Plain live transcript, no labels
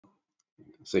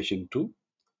session 2.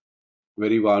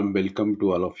 Very warm welcome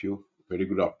to all of you. Very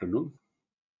good afternoon.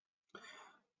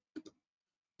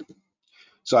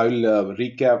 So I'll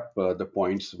recap the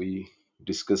points we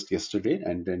discussed yesterday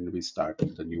and then we start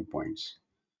the new points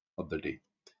of the day.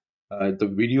 The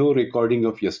video recording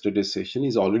of yesterday's session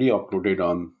is already uploaded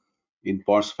on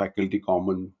Inpods Faculty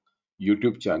Common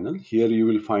YouTube channel. Here you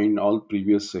will find all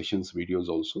previous sessions videos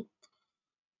also.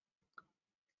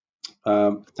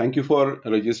 Thank you for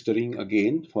registering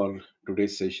again for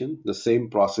today's session. The same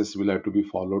process will have to be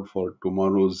followed for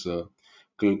tomorrow's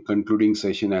concluding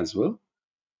session as well.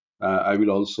 I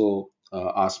will also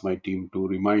ask my team to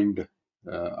remind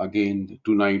again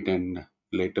tonight and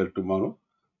later tomorrow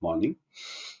morning.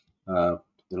 Uh,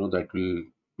 that will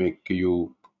make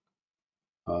you.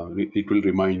 It will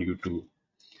remind you to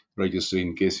register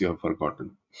in case you have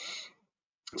forgotten.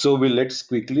 So let's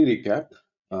quickly recap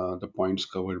the points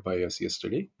covered by us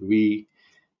yesterday. We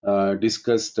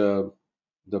discussed the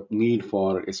need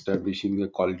for establishing a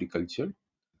quality culture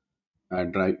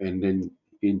and drive, and then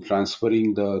in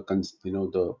transferring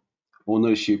the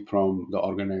ownership from the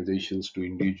organizations to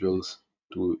individuals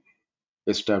to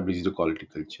establish the quality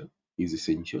culture is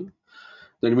essential.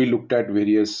 Then we looked at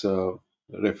various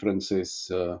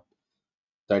references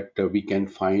that we can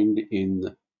find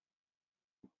in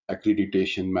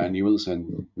accreditation manuals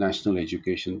and national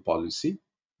education policy,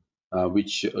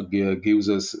 which gives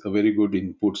us a very good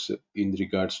inputs in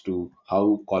regards to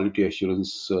how quality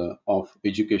assurance of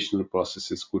educational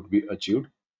processes could be achieved.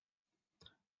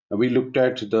 We looked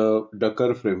at the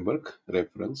Ducker framework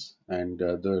reference and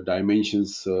the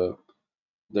dimensions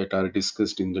that are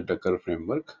discussed in the Ducker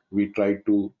framework. We tried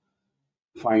to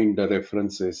find the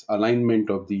references, alignment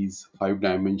of these 5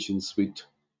 dimensions with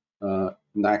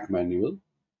NAC manual.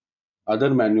 Other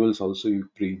manuals also, you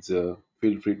please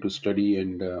feel free to study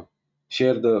and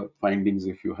share the findings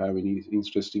if you have any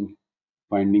interesting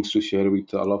findings to share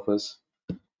with all of us.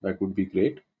 That would be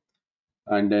great.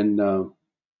 And then,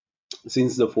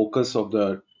 since the focus of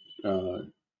the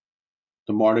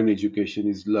modern education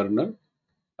is learner,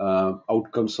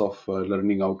 outcomes of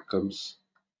learning outcomes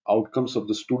of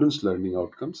the students' learning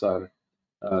outcomes are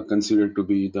considered to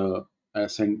be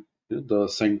the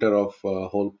center of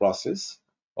whole process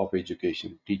of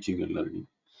education, teaching and learning.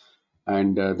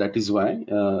 And that is why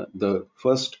the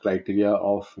first criteria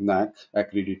of NAC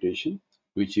accreditation,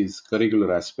 which is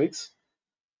curricular aspects,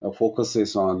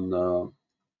 focuses on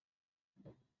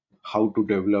how to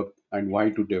develop and why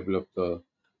to develop the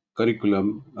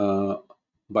curriculum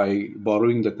by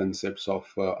borrowing the concepts of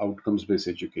outcomes based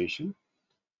education.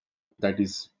 That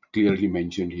is clearly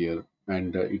mentioned here.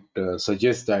 And it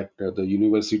suggests that the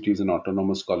universities and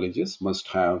autonomous colleges must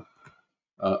have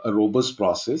a robust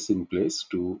process in place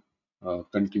to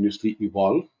continuously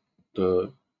evolve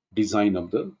the design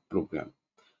of the program.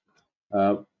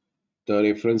 Uh, the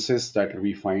references that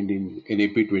we find in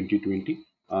NAP 2020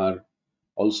 are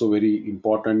also very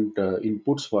important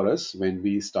inputs for us when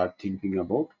we start thinking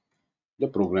about the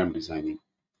program designing.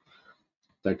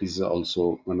 That is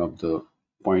also one of the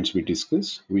points we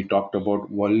discussed. We talked about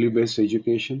value based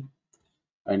education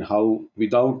and how,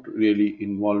 without really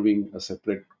involving a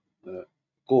separate uh,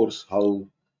 course, how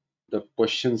the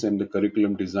questions and the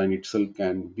curriculum design itself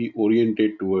can be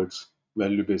oriented towards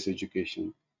value based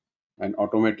education, and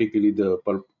automatically the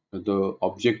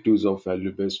objectives of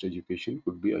value based education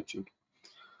could be achieved.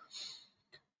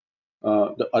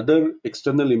 The other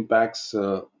external impacts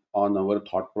on our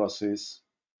thought process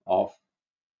of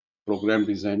program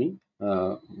designing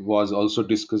was also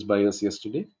discussed by us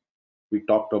yesterday. We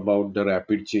talked about the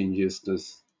rapid changes, the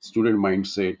student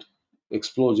mindset,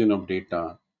 explosion of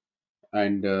data,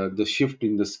 and the shift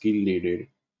in the skill needed,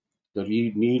 the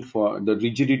need for the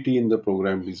rigidity in the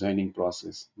program designing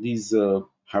process. These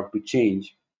have to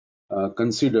change,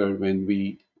 considered when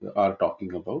we are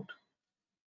talking about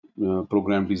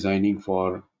program designing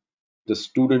for the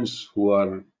students who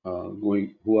are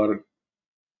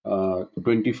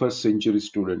 21st century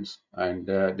students, and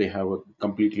they have a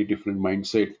completely different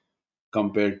mindset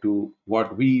compared to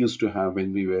what we used to have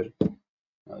when we were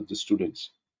the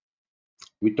students.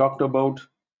 We talked about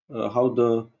how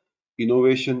the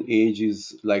innovation age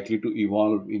is likely to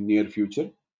evolve in near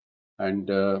future, and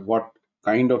what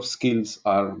kind of skills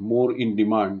are more in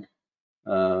demand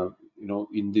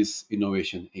in this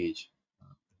innovation age.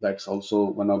 That's also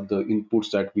one of the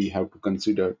inputs that we have to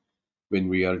consider when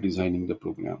we are designing the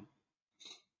program.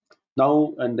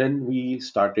 Now and then we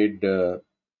started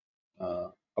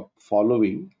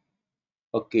following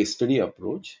a case study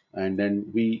approach, and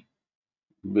then we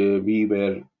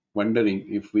were wondering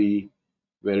if we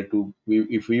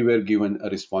were given a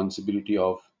responsibility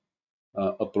of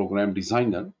a program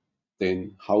designer,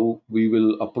 then how we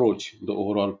will approach the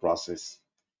overall process.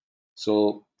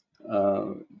 So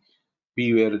uh,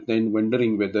 we were then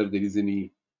wondering whether there is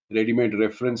any ready-made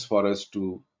reference for us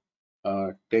to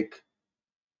take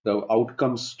the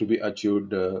outcomes to be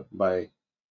achieved by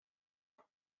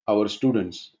our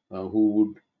students who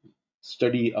would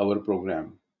study our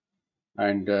program.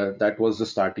 And that was the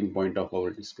starting point of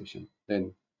our discussion.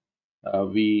 Then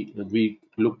we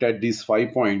looked at these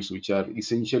 5 points, which are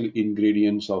essential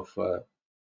ingredients of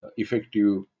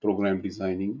effective program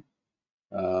designing.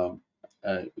 Um,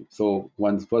 so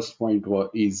one first point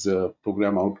is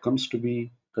program outcomes to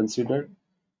be considered.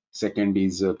 Second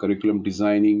is curriculum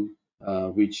designing,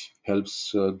 which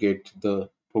helps get the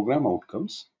program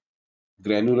outcomes.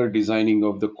 Granular designing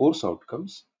of the course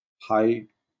outcomes, high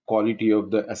quality of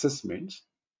the assessments,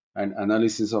 and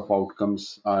analysis of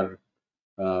outcomes are,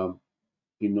 uh,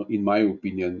 in my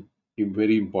opinion,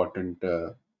 very important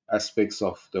aspects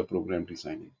of the program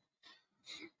designing.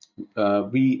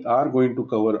 We are going to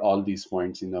cover all these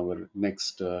points in our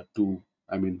next two,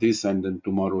 I mean, this and then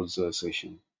tomorrow's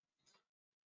session.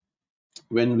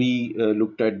 When we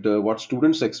looked at what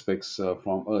students expects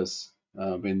from us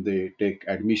when they take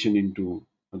admission into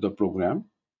the program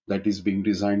that is being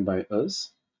designed by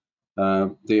us,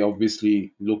 they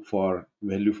obviously look for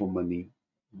value for money.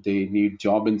 They need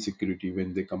job and security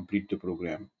when they complete the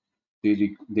program.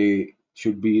 They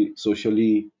should be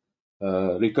socially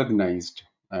recognized,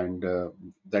 and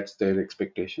that's their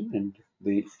expectation. And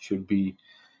they should be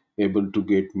able to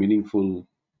get meaningful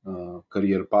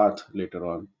career path later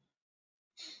on.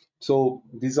 So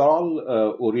these are all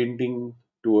orienting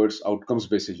towards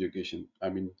outcomes-based education. I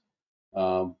mean,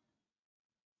 um,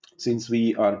 since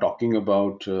we are talking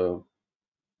about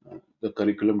the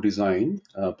curriculum design,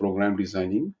 program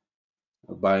designing,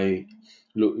 by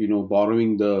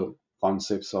borrowing the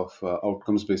concepts of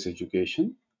outcomes-based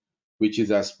education, which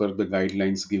is as per the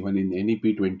guidelines given in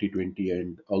NEP 2020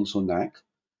 and also NAC.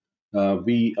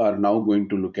 We are now going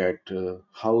to look at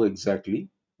how exactly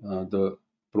the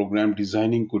program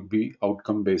designing could be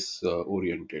outcome-based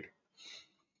oriented.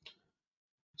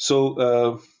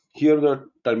 So here the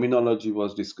terminology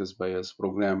was discussed by us: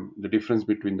 program, the difference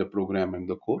between the program and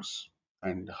the course,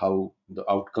 and how the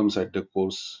outcomes at the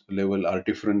course level are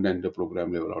different than the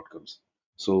program level outcomes.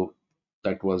 So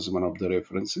that was one of the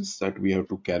references that we have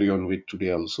to carry on with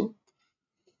today also.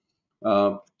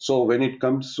 So when it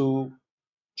comes to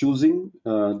choosing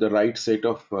the right set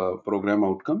of program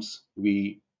outcomes,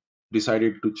 we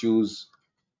decided to choose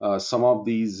some of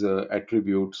these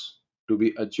attributes to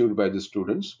be achieved by the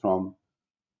students from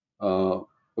well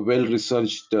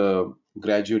researched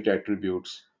graduate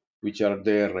attributes which are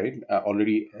there, right,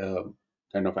 already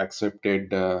kind of accepted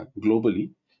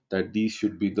globally, that these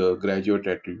should be the graduate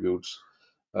attributes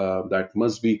that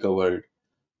must be covered.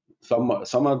 Some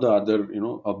of the other,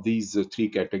 of these three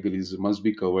categories must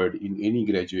be covered in any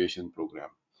graduation program.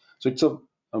 So it's a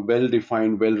well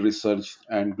defined, well researched,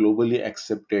 and globally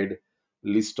accepted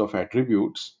list of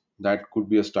attributes that could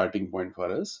be a starting point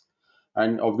for us.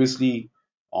 And obviously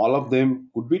all of them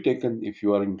could be taken if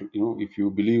you are if you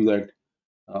believe that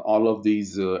all of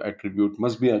these attributes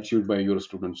must be achieved by your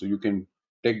students. So you can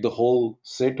take the whole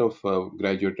set of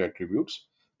graduate attributes.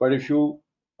 But if you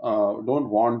don't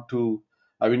want to,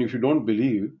 I mean, if you don't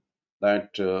believe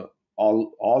that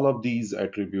all of these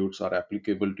attributes are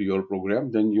applicable to your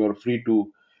program, then you are free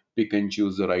to pick and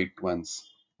choose the right ones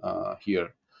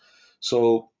here.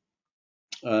 So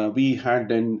we had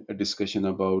then a discussion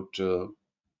about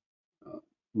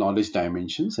knowledge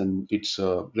dimensions and its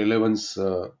relevance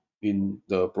in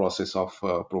the process of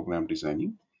program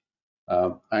designing.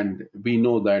 And we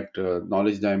know that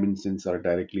knowledge dimensions are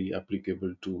directly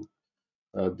applicable to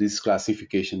these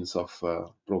classifications of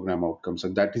program outcomes.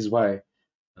 And that is why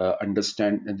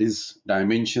understand this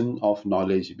dimension of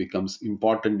knowledge becomes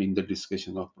important in the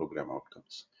discussion of program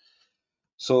outcomes.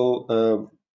 So,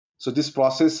 so this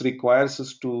process requires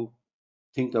us to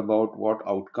think about what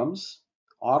outcomes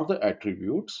are the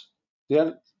attributes. They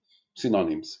are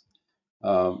synonyms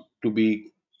to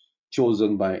be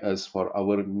chosen by us for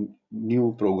our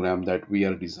new program that we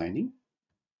are designing.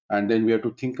 And then we have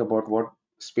to think about what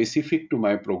specific to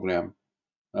my program,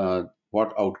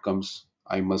 what outcomes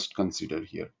I must consider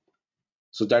here.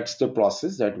 So that's the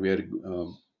process that we are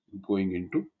going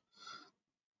into.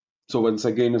 So once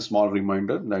again, a small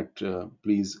reminder that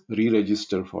please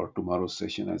re-register for tomorrow's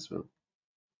session as well.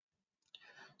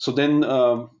 So then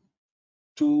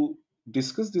to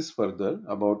discuss this further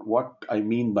about what I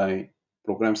mean by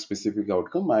program specific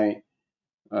outcome, I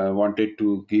wanted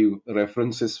to give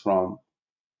references from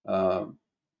uh,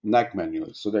 NAC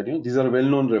manual. So that these are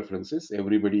well-known references.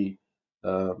 Everybody,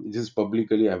 this is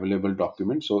publicly available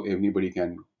document, so everybody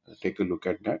can take a look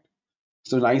at that.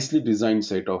 So nicely designed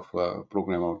set of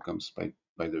program outcomes, by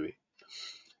the way.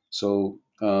 So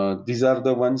these are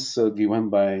the ones given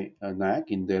by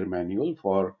NAC in their manual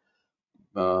for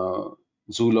uh,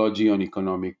 zoology on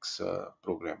economics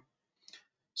program.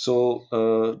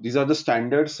 So these are the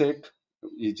standard set,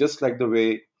 just like the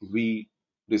way we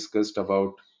discussed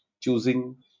about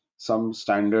choosing some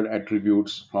standard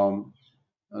attributes from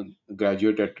a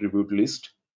graduate attribute list.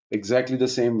 Exactly the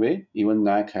same way, even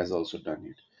NAC has also done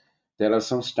it. There are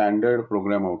some standard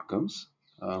program outcomes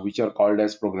which are called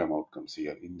as program outcomes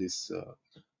here in this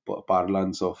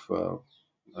parlance of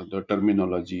the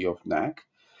terminology of NAC.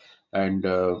 And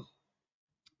I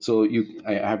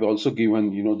have also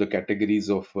given the categories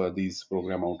of these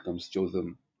program outcomes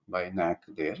chosen by NAC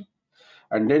there,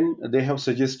 and then they have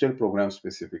suggested program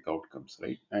specific outcomes,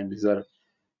 right? And these are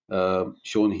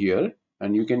shown here,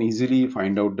 and you can easily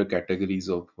find out the categories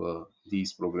of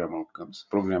these program outcomes,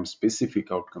 program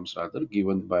specific outcomes rather,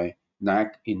 given by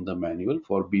NAC in the manual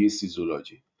for BSc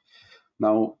Zoology.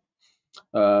 Now,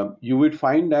 you would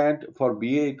find that for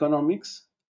BA Economics,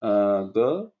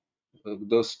 the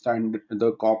standard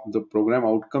the program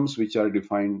outcomes which are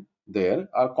defined there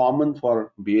are common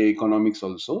for BA Economics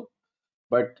also,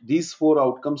 but these four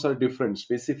outcomes are different,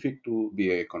 specific to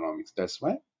BA Economics. That's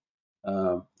why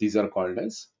these are called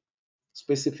as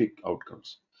specific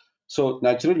outcomes. So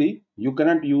naturally, you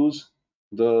cannot use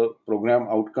the program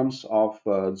outcomes of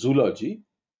zoology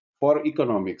for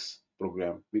economics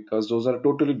program because those are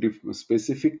totally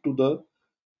specific to the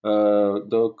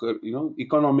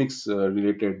economics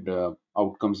related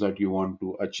outcomes that you want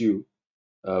to achieve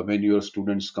when your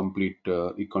students complete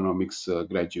economics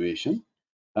graduation,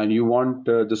 and you want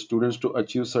the students to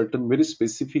achieve certain very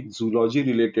specific zoology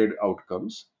related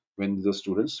outcomes when the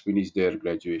students finish their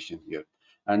graduation here,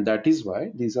 and that is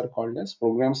why these are called as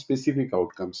program specific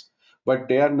outcomes, but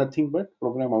they are nothing but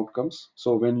program outcomes.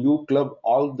 So when you club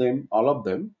all of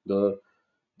them, the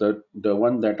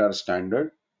one that are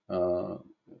standard, uh,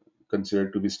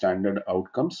 considered to be standard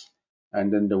outcomes,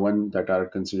 and then the one that are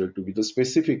considered to be the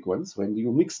specific ones, when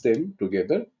you mix them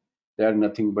together, they are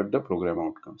nothing but the program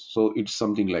outcomes. So it's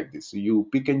something like this. You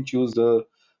pick and choose the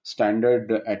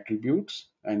standard attributes,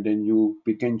 and then you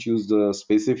pick and choose the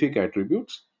specific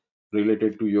attributes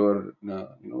related to your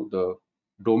the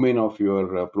domain of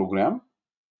your program,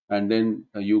 and then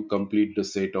you complete the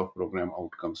set of program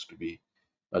outcomes to be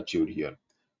achieved here.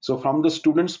 So from the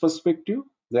student's perspective,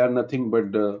 they are nothing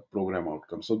but the program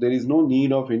outcomes. So there is no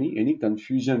need of any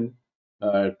confusion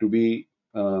to be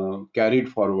carried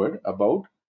forward about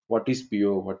what is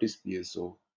PO, what is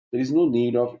PSO. There is no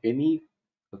need of any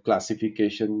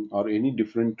classification or any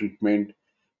different treatment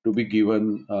to be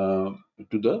given to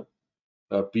the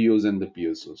POs and the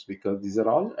PSOs, because these are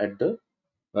all at the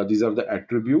these are the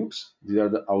attributes, these are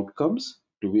the outcomes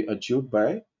to be achieved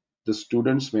by the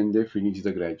students when they finish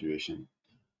the graduation.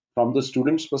 From the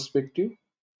student's perspective,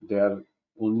 they are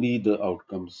only the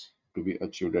outcomes to be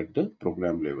achieved at the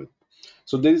program level.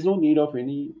 So there is no need of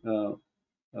any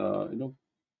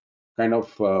kind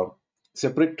of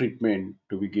separate treatment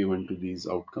to be given to these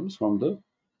outcomes from the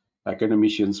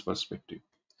academician's perspective.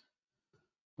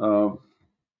 Uh,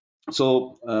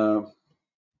 so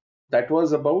that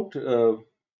was about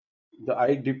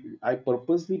I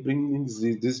purposely bring in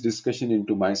this discussion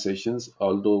into my sessions,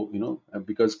 although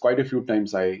because quite a few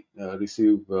times I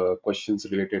receive questions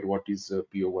related what is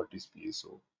PO, what is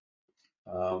PSO,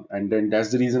 and then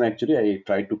that's the reason actually I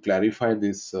try to clarify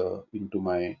this into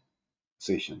my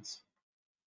sessions.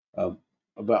 Um,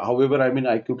 but however, I mean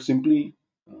I could simply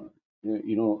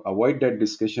avoid that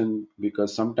discussion,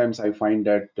 because sometimes I find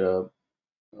that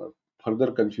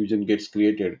further confusion gets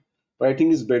created. But I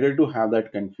think it's better to have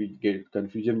that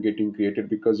confusion getting created,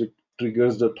 because it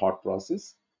triggers the thought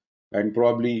process, and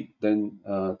probably then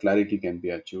clarity can be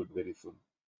achieved very soon.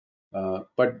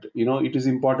 But it is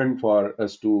important for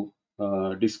us to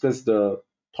discuss the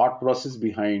thought process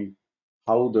behind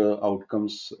how the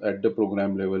outcomes at the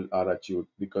program level are achieved.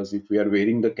 Because if we are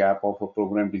wearing the cap of a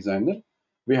program designer,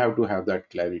 we have to have that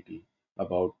clarity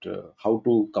about how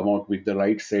to come out with the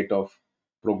right set of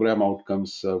program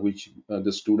outcomes which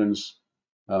the students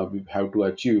have to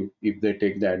achieve if they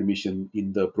take the admission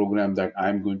in the program that I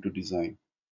am going to design.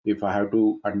 If I have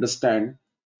to understand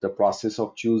the process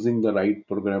of choosing the right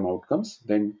program outcomes,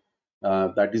 then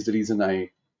that is the reason I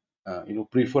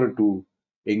prefer to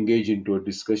engage into a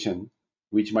discussion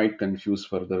which might confuse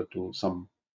further to some,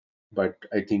 but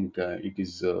I think it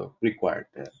is required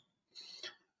there.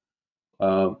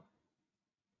 Uh,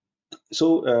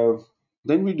 so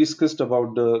Then we discussed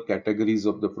about the categories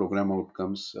of the program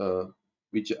outcomes,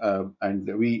 which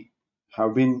and we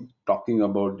have been talking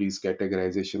about these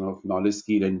categorization of knowledge,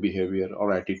 skill, and behavior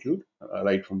or attitude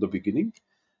right from the beginning.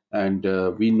 And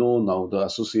we know now the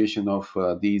association of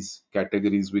these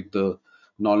categories with the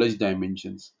knowledge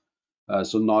dimensions.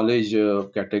 So knowledge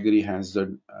category has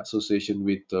the association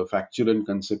with factual and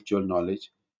conceptual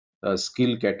knowledge.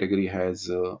 Skill category has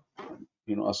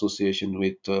association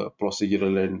with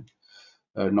procedural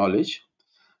and knowledge,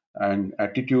 and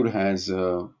attitude has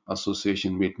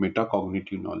association with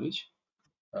metacognitive knowledge.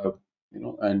 uh,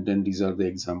 and then these are the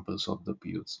examples of the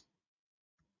POs.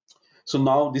 So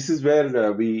now this is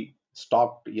where we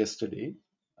stopped yesterday,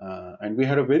 and we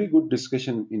had a very good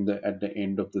discussion in the at the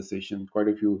end of the session. Quite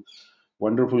a few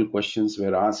wonderful questions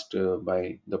were asked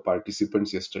by the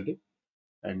participants yesterday,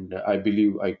 and I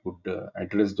believe I could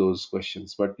address those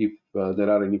questions. But if there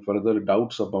are any further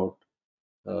doubts about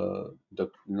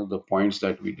the points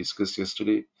that we discussed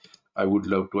yesterday, I would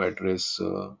love to address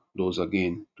those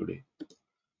again today.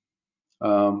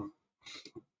 Um,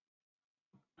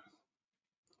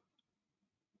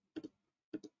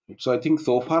 so I think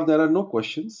so far there are no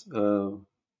questions. Yeah,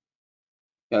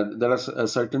 there are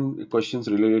certain questions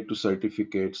related to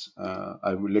certificates.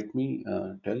 I will let me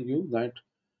tell you that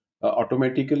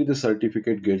automatically the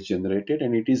certificate gets generated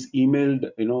and it is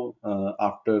emailed,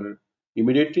 after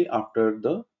immediately after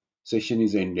the session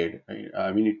is ended.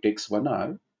 I mean, it takes 1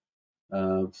 hour.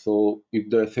 So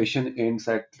if the session ends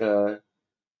at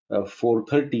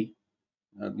 4:30,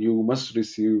 you must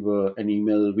receive an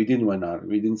email within 1 hour,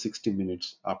 within 60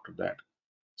 minutes after that.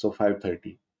 So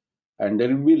 5:30, and there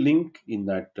will be a link in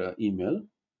that email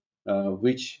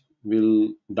which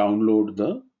will download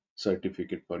the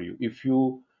certificate for you. If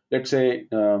you, let's say,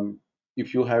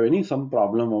 if you have some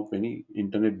problem of any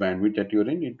internet bandwidth at your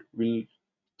end, it will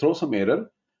throw some error,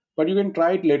 but you can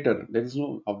try it later. There is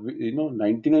no,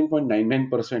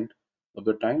 99.99% of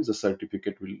the times the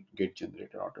certificate will get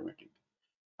generated automatically.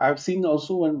 I've seen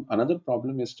also another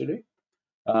problem yesterday.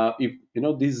 If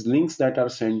these links that are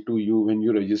sent to you when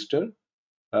you register,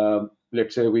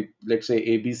 let's say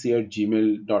abc at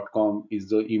gmail.com is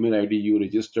the email ID you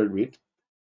registered with,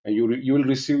 and you will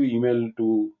receive email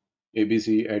to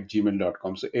abc at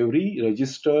gmail.com. So every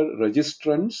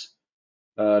registrant's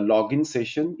login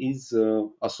session is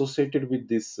associated with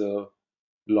this the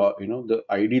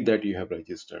ID that you have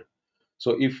registered.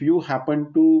 So if you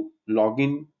happen to log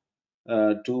in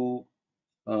to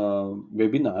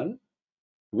webinar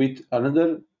with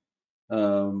another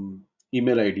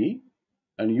email ID,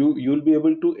 and you'll be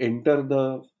able to enter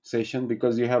the session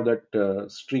because you have that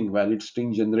valid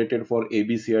string generated for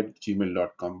abc at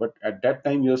gmail.com. But at that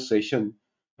time your session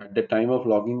at the time of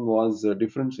logging was a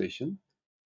different session.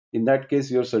 In that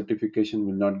case your certification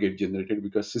will not get generated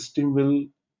because system will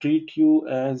treat you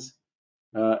as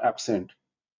absent,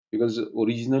 because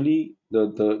originally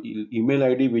the email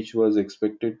ID which was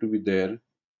expected to be there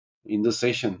in the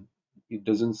session, it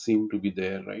doesn't seem to be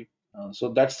there, right?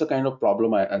 So that's the kind of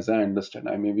problem, as I understand.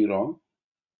 I may be wrong,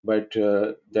 but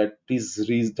that is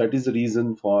the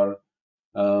reason for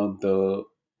the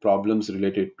problems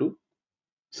related to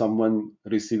someone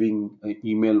receiving an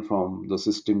email from the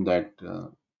system that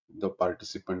the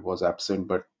participant was absent,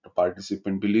 but the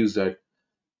participant believes that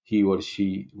he or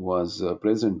she was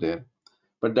present there.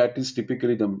 But that is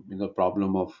typically the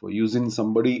problem of using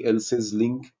somebody else's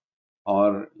link,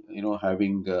 or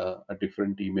having a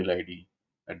different email ID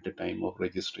at the time of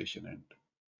registration and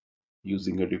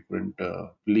using a different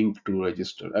link to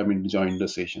register, I mean join the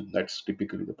session. That's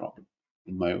typically the problem,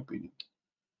 in my opinion.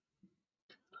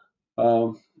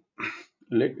 um,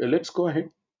 let's go ahead.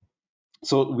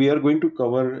 So we are going to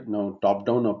cover now top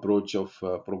down approach of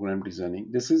program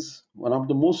designing. This is one of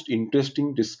the most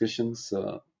interesting discussions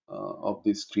of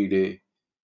this 3-day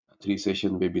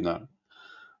 3-session webinar.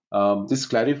 This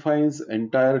clarifies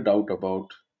entire doubt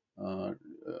about uh,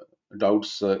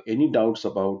 any doubts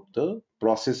about the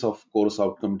process of course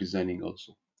outcome designing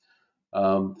also.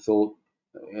 The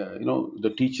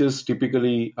teachers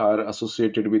typically are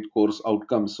associated with course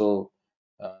outcomes, so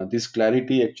this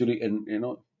clarity actually and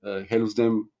helps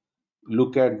them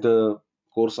look at the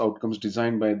course outcomes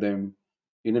designed by them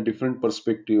in a different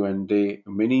perspective. And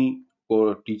many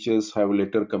teachers have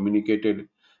later communicated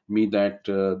me that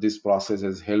this process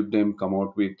has helped them come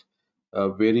out with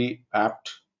very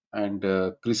apt and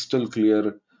crystal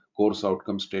clear course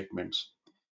outcome statements.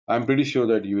 I'm pretty sure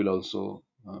that you will also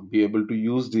be able to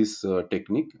use this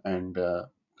technique and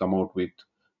come out with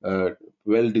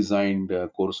well designed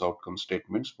course outcome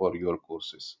statements for your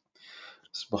courses.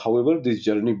 However, this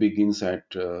journey begins at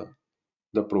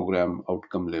the program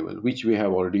outcome level, which we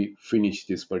have already finished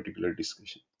this particular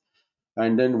discussion.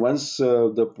 And then once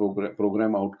the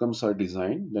program outcomes are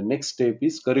designed, the next step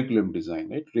is curriculum design.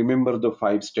 Right? Remember the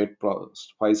five steps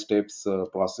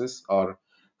process, or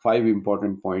five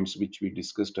important points which we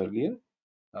discussed earlier.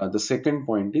 The second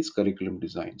point is curriculum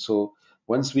design. So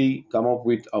once we come up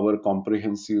with our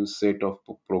comprehensive set of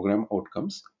program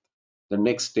outcomes, the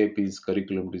next step is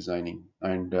curriculum designing.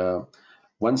 And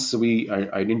once we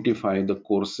identify the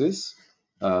courses,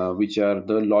 which are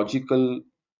the logical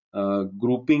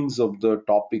groupings of the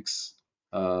topics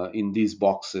in these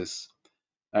boxes,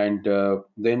 and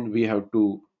then we have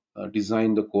to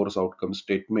design the course outcome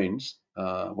statements.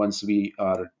 Once we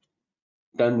are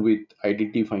done with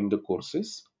identifying the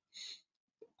courses,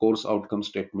 course outcome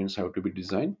statements have to be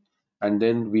designed, and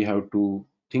then we have to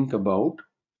think about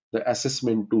the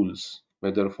assessment tools,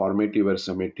 whether formative or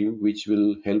summative, which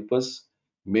will help us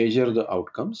measure the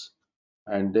outcomes.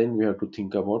 And then we have to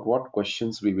think about what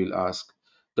questions we will ask.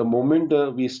 The moment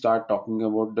we start talking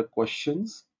about the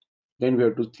questions, then we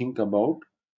have to think about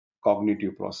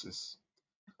cognitive process.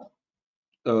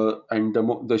 And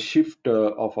the shift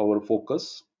of our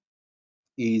focus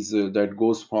is that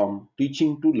goes from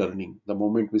teaching to learning. The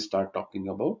moment we start talking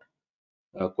about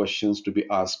questions to be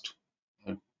asked,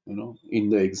 uh, in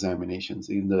the examinations,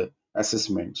 in the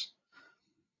assessments,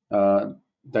 uh,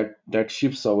 that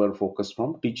shifts our focus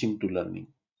from teaching to learning.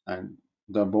 And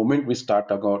the moment we start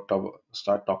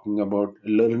talking about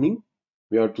learning,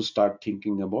 we have to start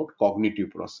thinking about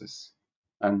cognitive process.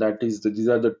 And these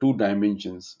are the two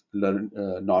dimensions: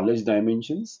 knowledge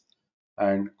dimensions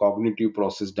and cognitive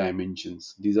process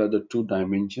dimensions. These are the two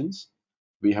dimensions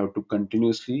we have to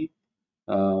continuously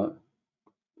uh,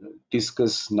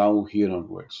 discuss now here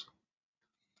onwards.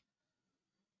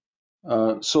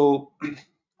 So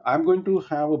I'm going to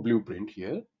have a blueprint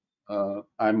here.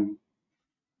 I'm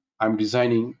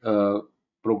designing a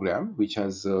program which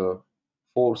has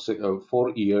 4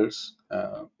 years,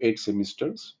 8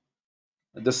 semesters.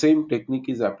 The same technique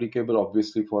is applicable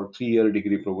obviously for 3 year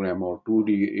degree program or 2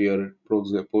 year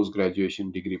post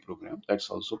graduation degree program. That's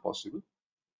also possible.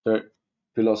 The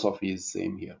philosophy is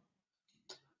same here.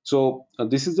 So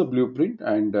this is the blueprint,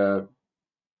 and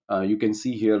you can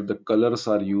see here the colors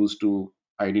are used to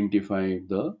identify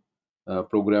the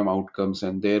program outcomes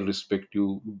and their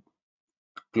respective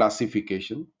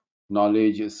classification: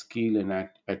 knowledge, skill, and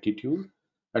attitude.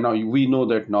 And now we know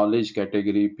that knowledge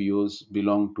category POs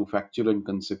belong to factual and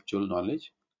conceptual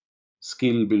knowledge,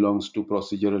 skill belongs to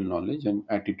procedural knowledge, and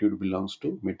attitude belongs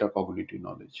to metacognitive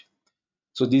knowledge.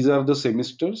 So these are the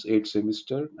semesters, 8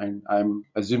 semester, and I'm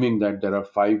assuming that there are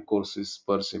 5 courses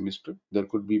per semester. There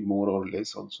could be more or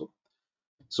less also.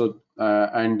 So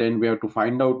and then we have to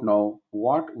find out now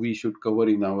what we should cover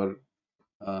in our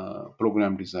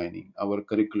program designing, our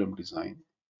curriculum design.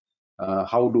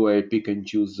 How do I pick and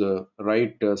choose the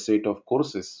right set of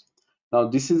courses? Now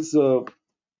this is the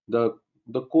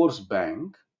the course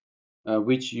bank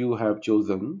which you have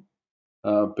chosen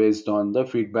based on the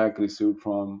feedback received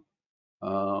from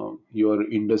your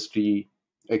industry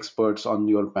experts on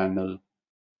your panel,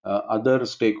 other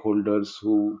stakeholders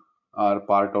who are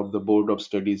part of the board of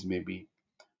studies maybe.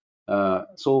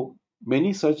 So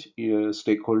many such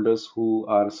stakeholders who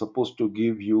are supposed to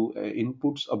give you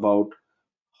inputs about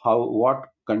how what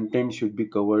content should be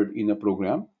covered in a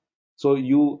program. So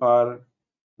you are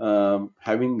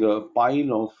having a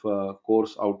pile of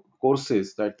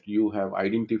courses that you have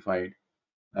identified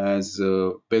as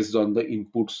based on the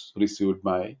inputs received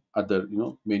by other,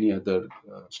 many other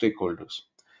stakeholders.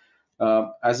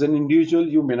 As an individual,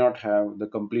 you may not have the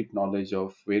complete knowledge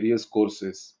of various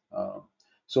courses.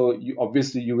 So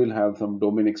obviously you will have some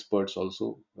domain experts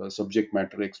also, subject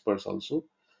matter experts also,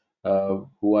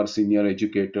 who are senior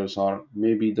educators, or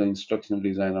maybe the instructional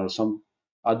designer, or some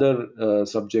other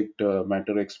subject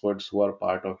matter experts who are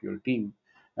part of your team,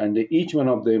 and each one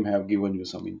of them have given you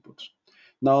some inputs.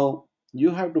 Now you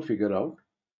have to figure out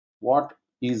what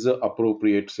is the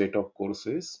appropriate set of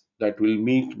courses that will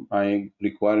meet my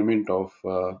requirement of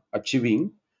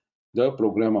achieving the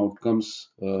program outcomes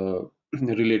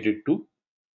related to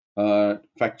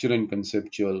factual and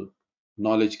conceptual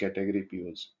knowledge category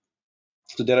POs.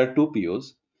 So there are two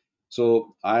POs.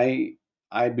 So I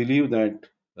believe that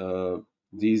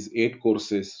these 8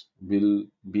 courses will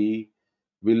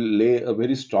lay a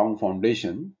very strong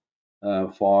foundation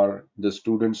for the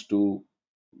students to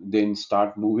then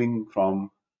start moving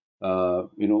from the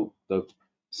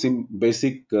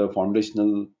basic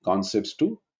foundational concepts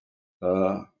to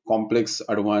complex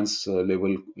advanced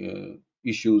level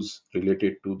issues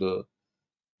related to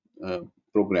the uh,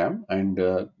 program, and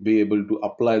be able to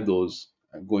apply those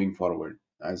going forward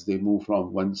as they move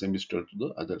from one semester to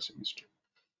the other semester.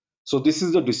 So this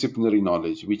is the disciplinary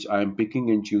knowledge which I am picking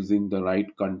and choosing the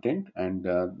right content, and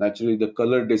naturally the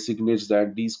color designates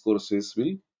that these courses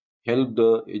will help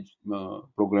the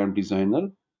program designer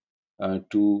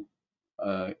to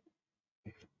uh,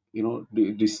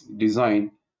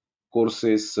 design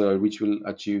courses which will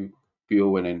achieve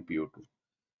PO1 and PO2.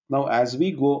 Now, as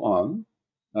we go on,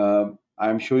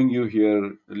 I'm showing you here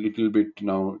a little bit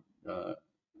now.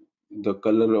 The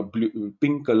color of blue,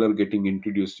 pink color getting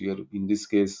introduced here. In this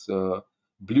case,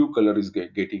 blue color is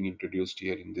getting introduced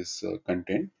here in this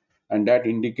content, and that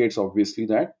indicates obviously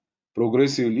that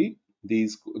progressively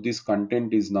this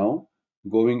content is now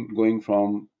going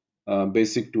from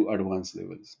basic to advanced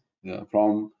levels,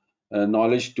 from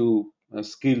knowledge to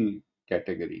skill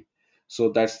category.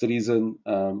 So that's the reason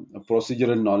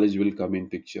procedural knowledge will come in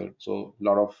picture. So a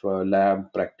lot of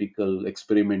lab, practical,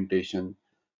 experimentation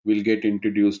will get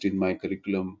introduced in my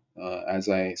curriculum as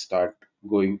I start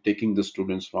taking the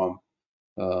students from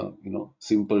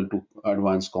simple to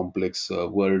advanced complex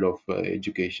world of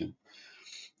education.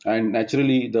 And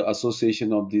naturally, the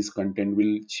association of this content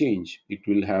will change. It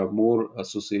will have more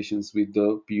associations with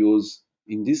the POs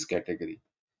in this category.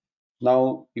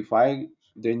 Now, if I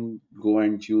then go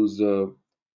and choose the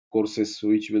courses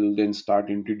which will then start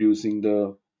introducing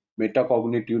the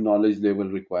metacognitive knowledge level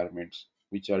requirements,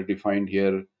 which are defined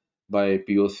here by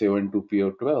PO7 to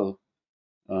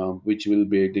PO12, which will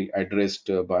be addressed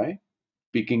by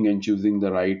picking and choosing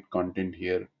the right content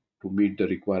here to meet the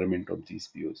requirement of these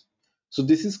POs. So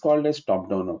this is called as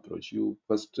top-down approach. You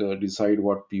first decide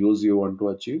what POs you want to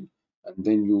achieve, and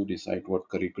then you decide what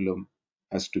curriculum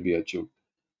has to be achieved.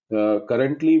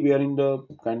 Currently, we are in the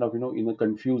kind of in a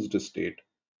confused state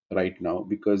right now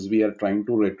because we are trying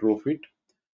to retrofit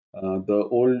the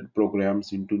old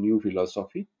programs into new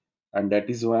philosophy, and that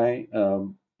is why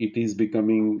it is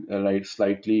becoming like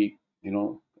slightly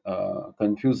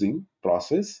confusing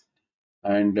process.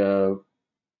 And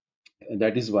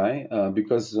that is why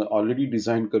because already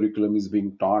designed curriculum is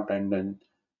being taught, and then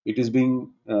it is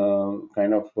being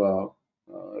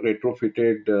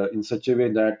retrofitted in such a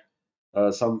way that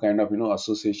some kind of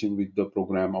association with the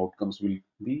program outcomes will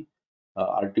be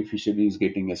artificially is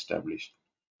getting established,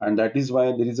 and that is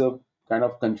why there is a kind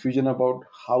of confusion about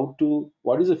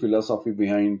what is the philosophy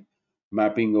behind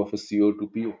mapping of a CO to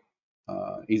PO.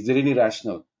 Is there any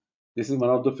rationale? This is one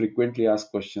of the frequently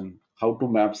asked questions: how to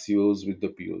map COs with the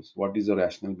POs? What is the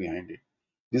rationale behind it?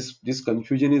 This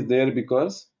confusion is there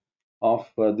because of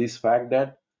this fact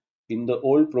that in the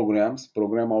old programs,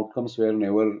 program outcomes were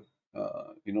never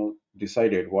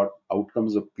decided what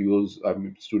outcomes the POs, I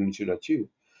mean, students should achieve.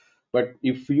 But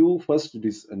if you first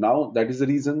now that is the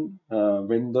reason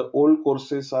when the old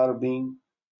courses are being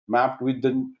mapped with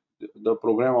the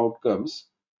program outcomes,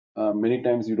 many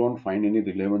times you don't find any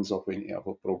relevance of any of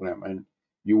a program, and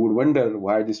you would wonder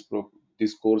why this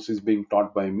course is being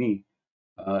taught by me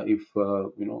if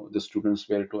the students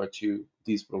were to achieve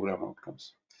these program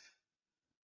outcomes.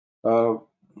 Uh,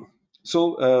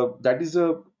 that is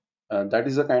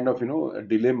a kind of a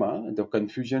dilemma. The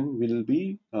confusion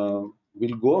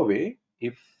will go away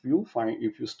if you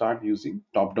start using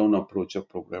top-down approach of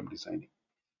program designing.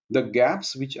 The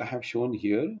gaps which I have shown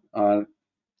here are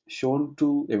shown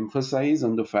to emphasize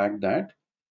on the fact that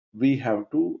we have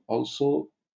to also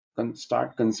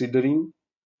start considering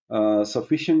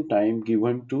sufficient time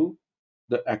given to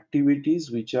the activities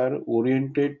which are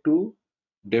oriented to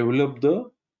develop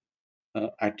the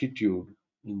attitude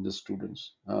in the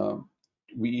students.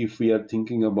 If we are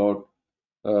thinking about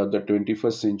the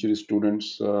 21st century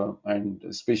students, and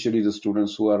especially the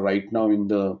students who are right now in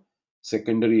the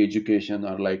secondary education,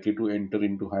 are likely to enter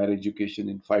into higher education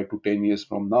in 5 to 10 years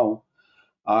from now,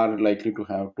 are likely to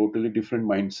have totally different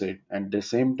mindset. And at the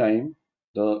same time,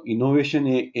 the innovation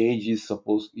age is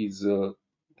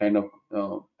kind of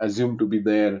assumed to be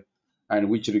there, and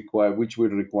which will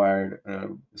require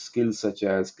skills such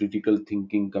as critical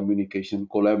thinking, communication,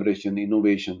 collaboration,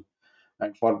 innovation.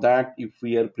 And for that, if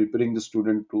we are preparing the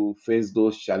student to face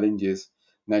those challenges,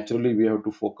 naturally we have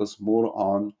to focus more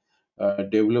on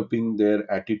developing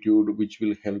their attitude, which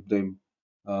will help them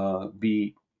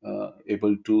be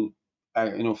able to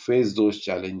face those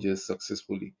challenges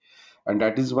successfully. And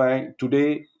that is why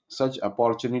today such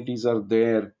opportunities are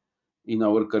there in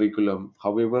our curriculum.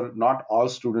 However, not all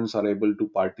students are able to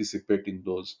participate in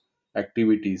those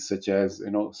activities, such as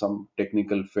some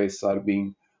technical fests are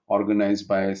being organized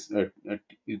by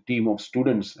a team of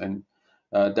students, and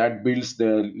that builds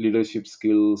their leadership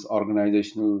skills,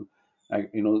 organizational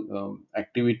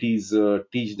activities,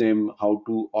 teach them how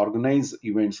to organize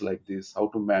events like this, how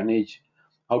to manage,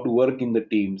 how to work in the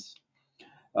teams,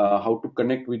 how to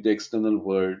connect with the external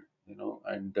world,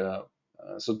 and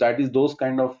so that is those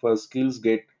kind of skills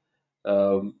get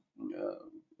um, uh,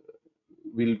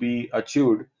 will be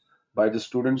achieved by the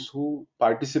students who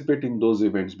participate in those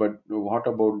events. But what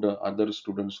about the other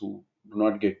students who do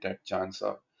not get that chance,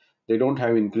 or they don't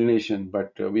have inclination,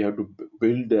 but we have to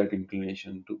build that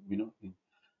inclination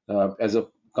to, as a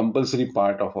compulsory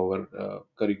part of our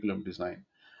curriculum design.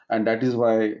 And that is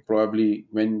why probably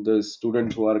when the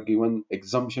students who are given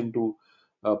exemption to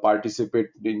participate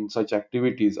in such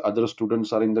activities, other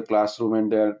students are in the classroom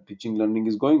and their teaching learning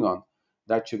is going on.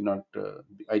 That should not.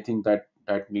 I think that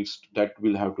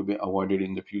will have to be avoided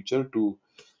in the future to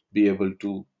be able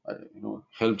to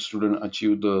help students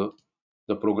achieve the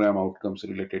program outcomes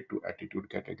related to attitude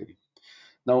category.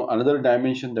 Now, another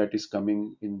dimension that is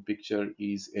coming in picture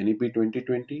is NEP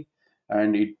 2020,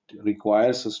 and it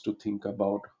requires us to think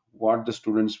about what the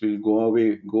students will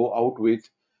go out with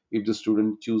if the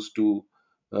student choose to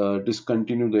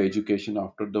discontinue the education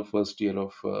after the first year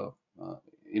of,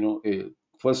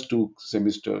 first two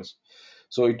semesters.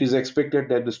 So it is expected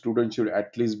that the student should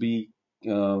at least be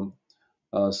um,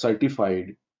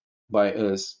 certified by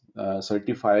us.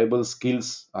 Certifiable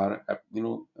skills are,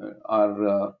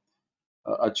 are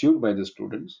achieved by the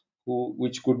students,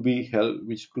 which could be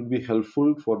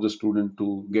helpful for the student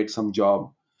to get some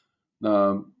job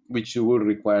which would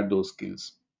require those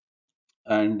skills,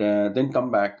 and then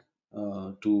come back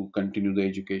to continue the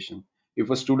education. If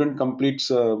a student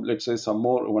completes, let's say, some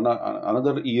more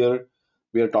another year,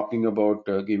 we are talking about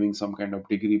giving some kind of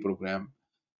degree program,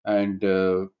 and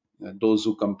those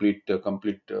who complete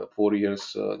 4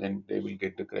 years, then they will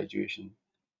get the graduation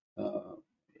uh,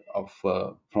 of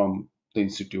from the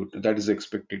institute. That is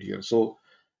expected here. So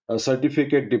a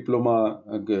certificate, diploma,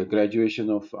 graduation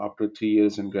of after 3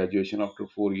 years and graduation after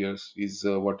 4 years is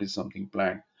what is something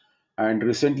planned. And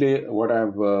recently, what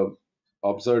I've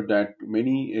observed that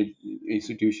many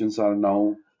institutions are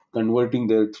now converting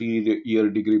their 3-year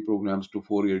degree programs to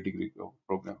 4-year degree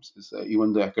programs.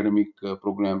 Even the academic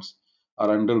programs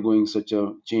are undergoing such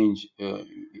a change,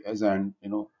 as an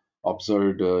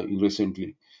observed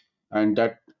recently, and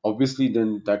that obviously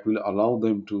then that will allow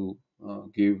them to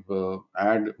give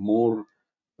add more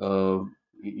uh,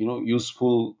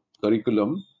 useful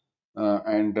curriculum,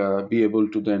 and be able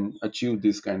to then achieve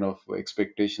this kind of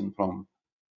expectation from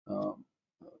uh,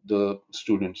 the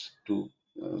students to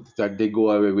that they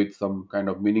go away with some kind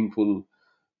of meaningful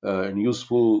and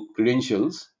useful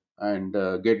credentials, and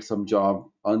get some job,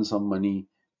 earn some money,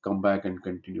 come back and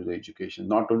continue the education.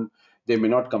 Not on They may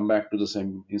not come back to the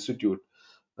same institute,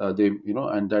 they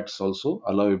and that's also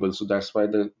allowable. So that's why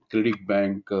the credit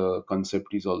bank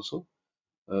concept is also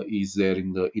is there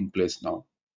in place now.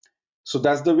 So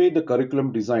that's the way the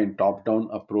curriculum design, top down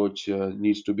approach,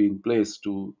 needs to be in place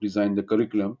to design the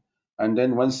curriculum. And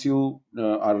then once you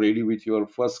are ready with your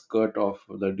first cut of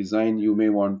the design, you may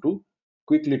want to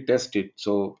quickly test it.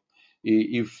 So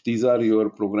if these are your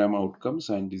program outcomes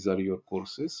and these are your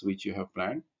courses which you have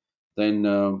planned,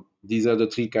 then these are the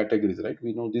three categories, right?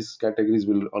 We know these categories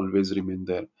will always remain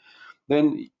there.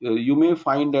 Then you may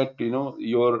find that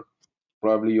your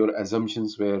probably your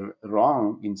assumptions were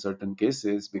wrong in certain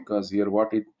cases, because here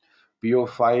what it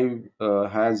PO5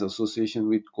 has association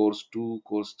with course 2,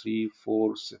 course 3,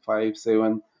 4, 5,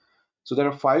 7. So there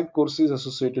are 5 courses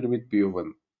associated with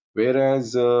PO1,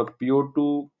 whereas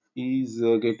PO2 is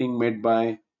getting met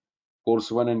by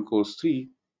course 1 and course 3.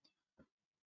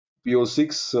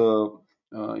 PO6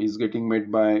 is getting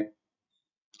met by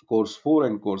course 4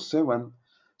 and course 7.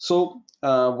 So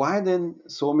why then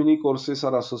so many courses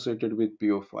are associated with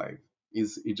PO5?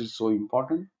 Is it is so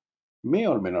important? May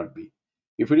or may not be.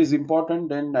 If it is important,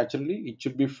 then naturally it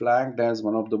should be flagged as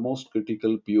one of the most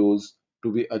critical POs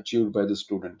to be achieved by the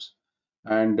students.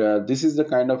 And this is the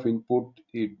kind of input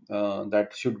that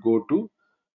should go to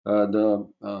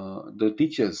the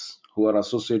teachers who are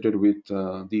associated with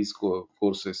these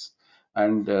courses,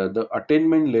 and the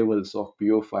attainment levels of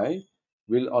PO5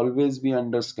 will always be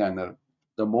under scanner.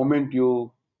 The moment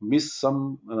you miss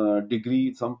some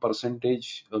degree, some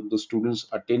percentage of the students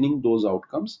attaining those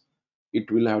outcomes, it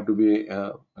will have to be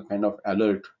a kind of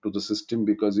alert to the system,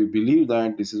 because we believe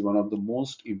that this is one of the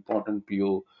most important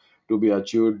PO to be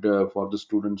achieved for the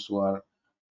students who are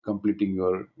completing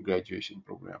your graduation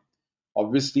program.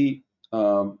 Obviously,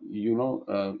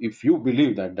 if you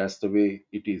believe that that's the way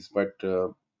it is, but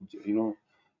you know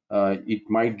it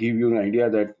might give you an idea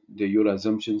that your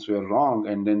assumptions were wrong,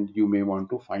 and then you may want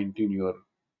to fine tune your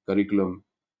curriculum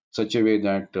such a way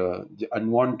that the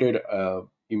unwanted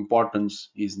importance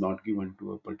is not given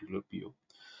to a particular PO.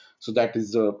 So that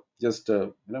is just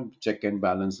a check and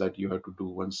balance that you have to do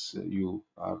once you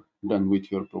are done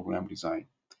with your program design.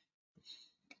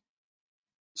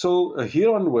 So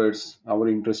here onwards, our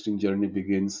interesting journey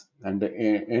begins, and the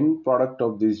end product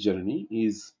of this journey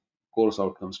is course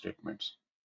outcome statements.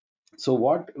 So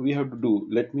what we have to do,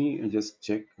 let me just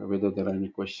check whether there are any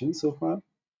questions so far.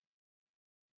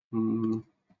 Mm,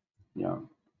 yeah,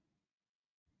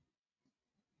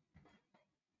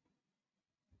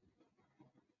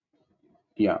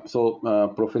 yeah.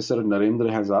 So Professor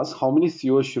Narendra has asked, how many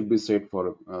COs should be set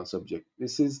for a subject?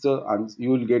 This is the you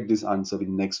will get this answer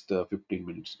in next 15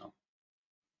 minutes now.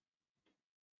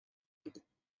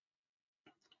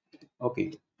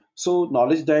 Okay, so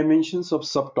knowledge dimensions of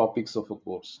subtopics of a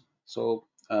course. So,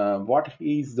 what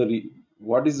is the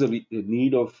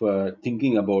need of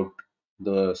thinking about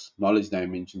the knowledge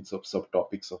dimensions of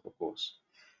subtopics of a course?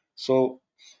 So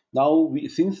now,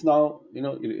 since now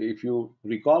if you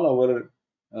recall our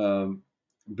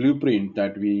blueprint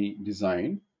that we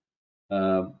designed,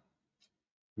 uh,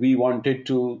 we wanted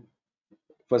to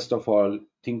first of all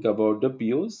think about the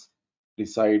POs,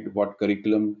 decide what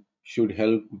curriculum should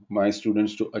help my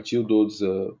students to achieve those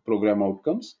program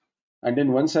outcomes. And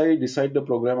then once I decide the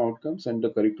program outcomes and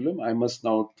the curriculum, I must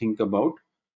now think about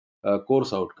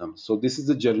course outcomes. So this is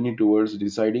the journey towards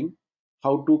deciding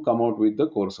how to come out with the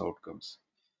course outcomes.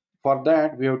 For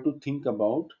that, we have to think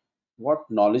about what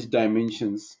knowledge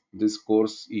dimensions this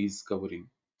course is covering.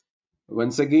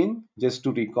 Once again, just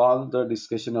to recall the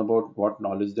discussion about what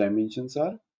knowledge dimensions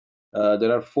are,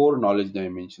 there are four knowledge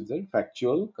dimensions, right?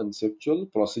 Factual, conceptual,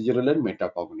 procedural, and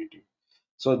metacognitive.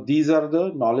 So these are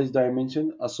the knowledge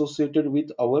dimensions associated with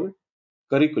our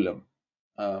curriculum.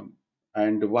 Um,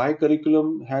 and why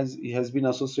curriculum has been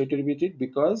associated with it?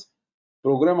 Because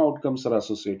program outcomes are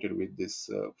associated with this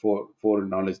four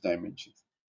knowledge dimensions.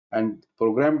 And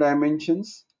program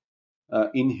dimensions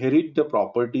inherit the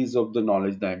properties of the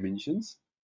knowledge dimensions,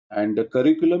 and the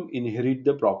curriculum inherit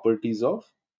the properties of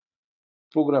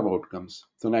program outcomes.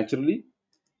 So naturally,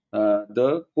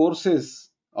 the courses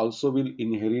also will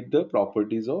inherit the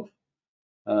properties of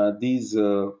these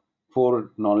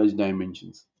four knowledge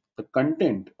dimensions. The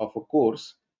content of a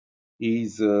course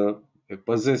is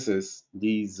possesses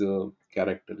these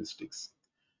characteristics.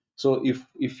 So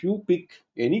if you pick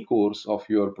any course of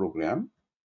your program,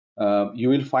 you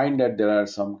will find that there are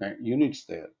some kind units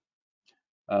there.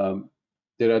 Um,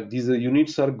 there are these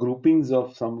units are groupings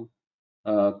of some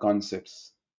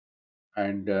concepts,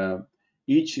 and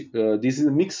each this is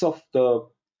a mix of the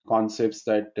concepts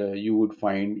that you would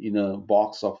find in a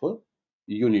box of a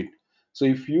unit. So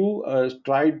if you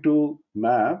try to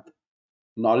map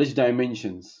knowledge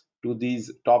dimensions to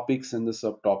these topics and the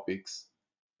subtopics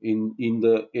in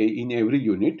every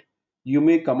unit, you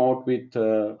may come out with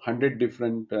 100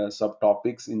 different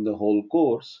subtopics in the whole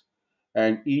course,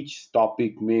 and each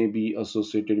topic may be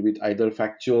associated with either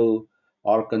factual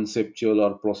or conceptual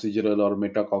or procedural or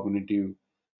metacognitive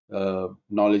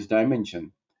knowledge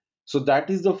dimension. So that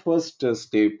is the first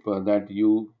step that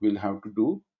you will have to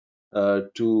do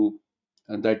to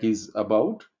that is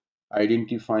about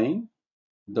identifying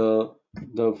the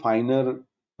finer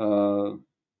uh,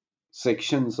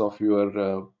 sections of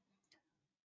your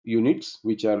units,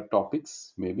 which are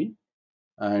topics maybe,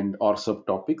 and or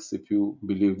subtopics, if you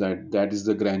believe that that is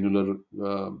the granular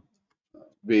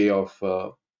way of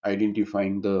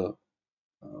identifying the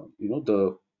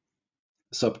the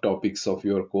subtopics of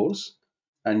your course.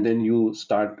 And then you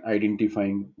start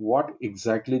identifying what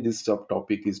exactly this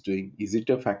subtopic is doing. Is it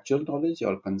a factual knowledge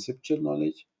or conceptual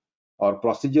knowledge or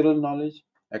procedural knowledge?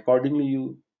 Accordingly,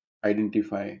 you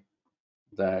identify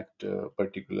that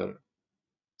particular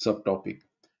subtopic.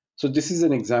 So this is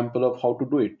an example of how to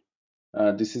do it.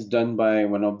 This is done by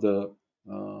one of the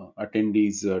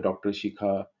attendees, Dr.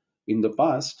 Shikha, in the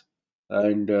past,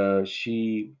 and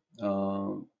she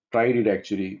tried it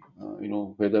actually,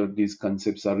 whether these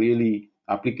concepts are really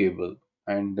applicable,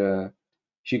 and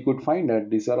she could find that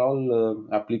these are all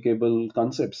applicable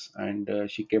concepts, and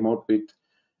she came out with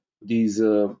these.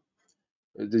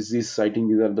 This I think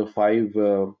these are the five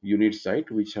units, right,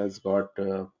 which has got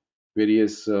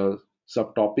various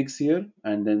subtopics here,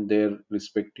 and then their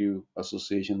respective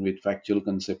association with factual,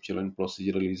 conceptual, and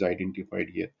procedural is identified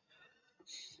here.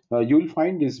 You will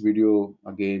find this video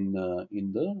again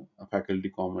in the Faculty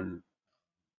Common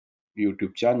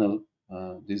YouTube channel.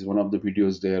 This is one of the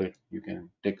videos there. You can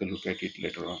take a look at it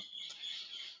later on.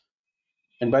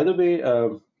 And by the way,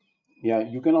 yeah,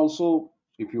 you can also,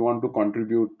 if you want to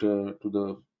contribute to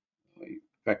the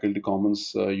Faculty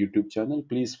Commons YouTube channel,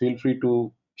 please feel free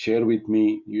to share with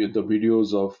me the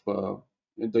videos of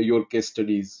your case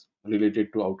studies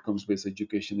related to outcomes based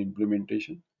education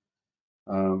implementation.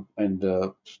 And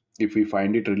if we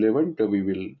find it relevant, we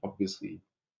will obviously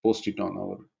post it on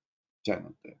our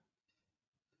channel there.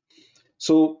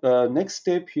 So next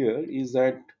step here is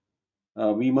that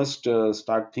we must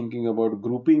start thinking about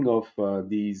grouping of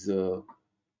these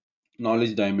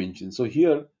knowledge dimensions. So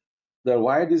here, the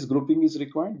why this grouping is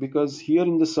required, because here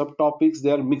in the subtopics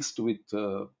they are mixed with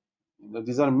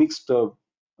these are mixed uh,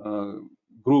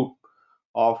 group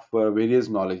of various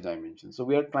knowledge dimensions. So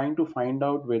we are trying to find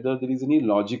out whether there is any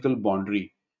logical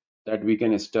boundary that we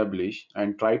can establish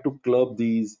and try to club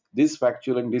these this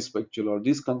factual and this factual, or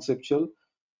this conceptual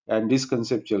and this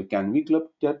conceptual. Can we club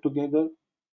that together?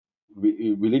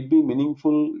 Will it be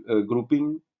meaningful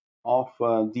grouping of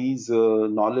these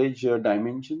knowledge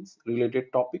dimensions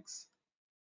related topics?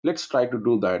 Let's try to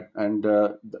do that. And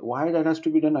why that has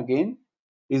to be done again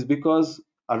is because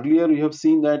earlier you have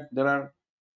seen that there are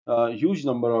a huge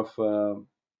number of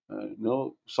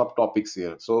subtopics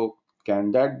here. So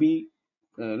can that be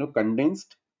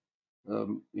condensed,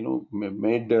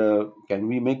 made, can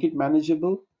we make it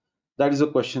manageable? That is a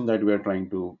question that we are trying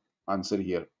to answer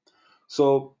here.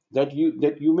 So that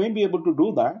you may be able to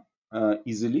do that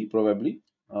easily, probably,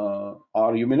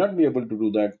 or you may not be able to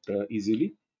do that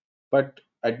easily. But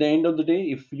at the end of the day,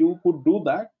 if you could do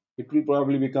that, it will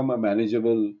probably become a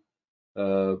manageable,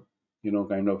 uh,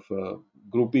 kind of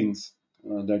groupings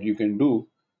that you can do,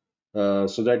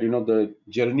 so that the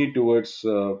journey towards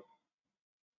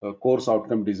course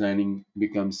outcome designing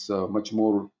becomes much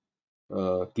more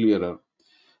clearer.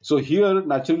 So here,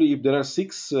 naturally, if there are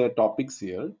six topics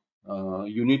here,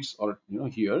 units, or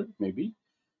here maybe,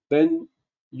 then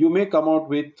you may come out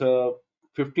with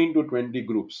 15 to 20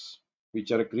 groups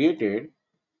which are created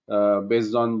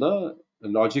based on the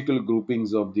logical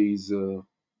groupings of these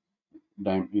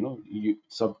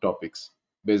subtopics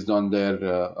based on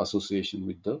their association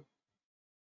with the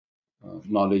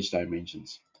knowledge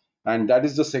dimensions. And that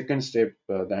is the second step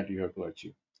that you have to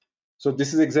achieve. So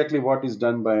this is exactly what is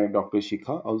done by Dr.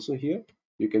 Shikha also here.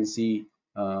 You can see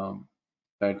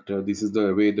that this is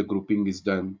the way the grouping is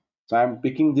done. So I'm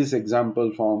picking this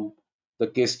example from the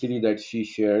case study that she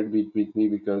shared with me,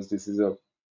 because this is a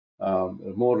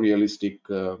more realistic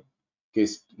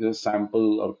case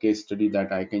sample or case study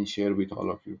that I can share with all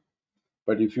of you.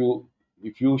 But if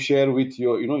you share with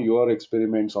your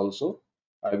experiments also,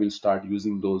 I will start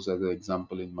using those as an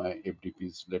example in my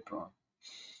FDPs later on.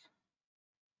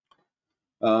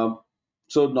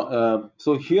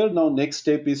 So here now next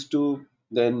step is to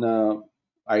then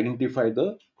identify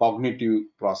the cognitive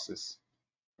process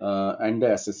and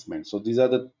the assessment. So these are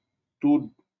the two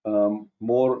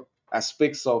more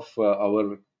aspects of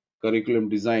our curriculum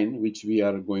design which we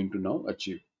are going to now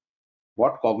achieve.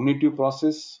 What cognitive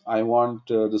process I want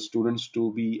the students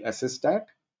to be assessed at,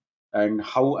 and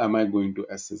how am I going to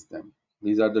assess them?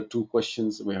 These are the two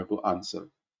questions we have to answer.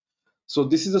 So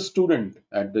this is a student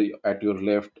at your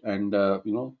left, and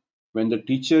when the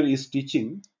teacher is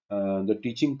teaching, the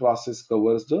teaching process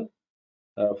covers the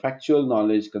factual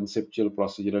knowledge, conceptual,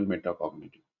 procedural,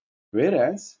 metacognitive.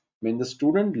 Whereas when the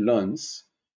student learns,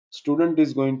 student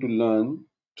is going to learn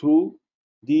through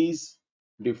these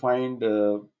defined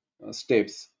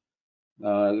steps: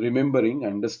 remembering,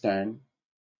 understand,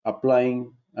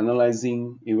 applying,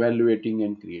 analyzing, evaluating,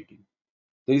 and creating.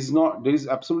 There is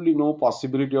absolutely no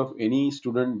possibility of any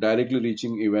student directly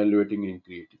reaching evaluating and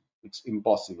creating. It's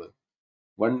impossible.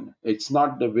 It's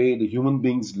not the way the human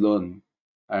beings learn,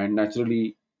 and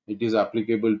naturally it is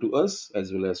applicable to us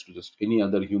as well as to just any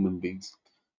other human beings.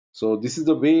 So this is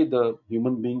the way the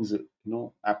human beings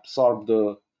absorb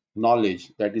the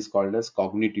knowledge, that is called as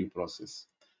cognitive process.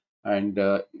 And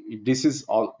this is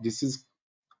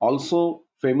also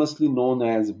famously known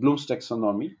as Bloom's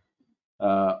taxonomy,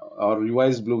 or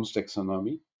revised Bloom's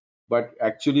taxonomy, but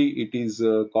actually it is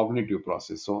a cognitive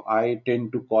process. So I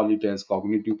tend to call it as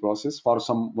cognitive process for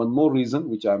some one more reason,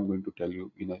 which I'm going to tell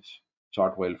you in a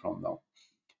short while from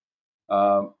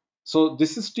now. So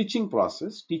this is teaching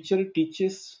process. Teacher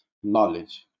teaches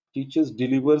knowledge. Teachers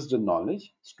delivers the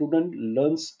knowledge. Student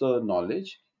learns the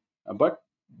knowledge, but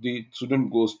the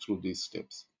student goes through these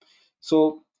steps.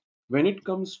 So when it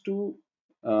comes to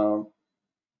uh,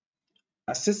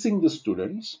 assessing the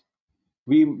students,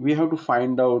 we have to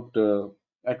find out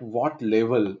at what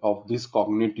level of this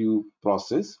cognitive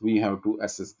process we have to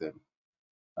assess them.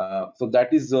 So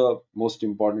that is the most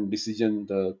important decision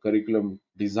the curriculum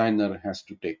designer has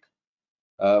to take.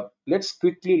 Let's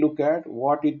quickly look at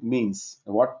what it means,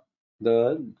 what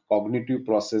the cognitive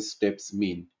process steps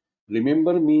mean.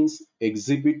 Remember means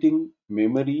exhibiting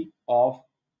memory of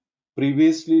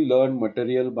previously learned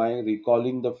material by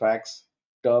recalling the facts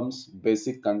terms,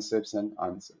 basic concepts, and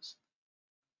answers.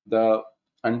 The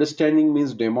understanding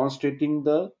means demonstrating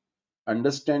the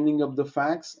understanding of the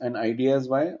facts and ideas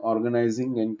by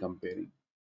organizing and comparing.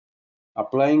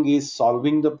 Applying is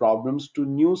solving the problems to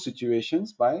new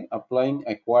situations by applying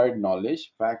acquired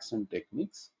knowledge, facts, and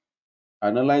techniques.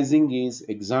 Analyzing is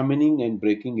examining and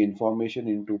breaking information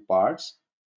into parts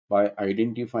by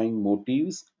identifying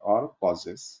motives or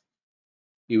causes.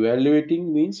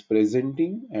 Evaluating means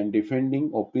presenting and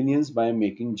defending opinions by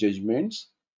making judgments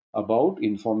about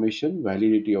information,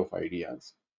 validity of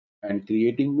ideas. And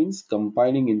creating means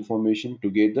compiling information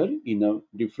together in a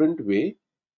different way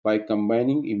by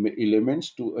combining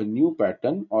elements to a new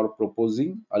pattern or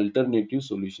proposing alternative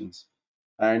solutions.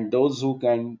 And those who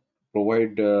can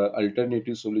provide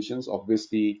alternative solutions,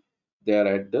 obviously, they are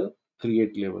at the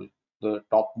create level, the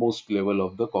topmost level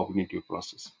of the cognitive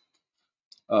process.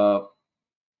 Uh,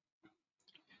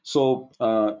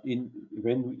 in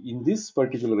when in this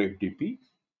particular FDP,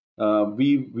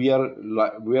 we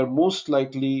are most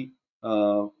likely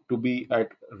to be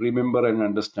at remember and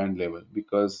understand level,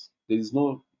 because there is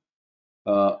no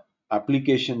uh,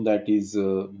 application that is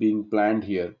being planned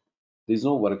here. There is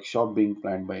no workshop being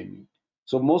planned by me.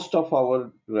 So most of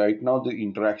our right now the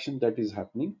interaction that is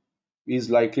happening is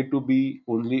likely to be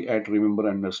only at remember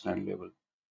understand level,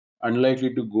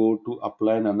 unlikely to go to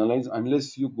apply and analyze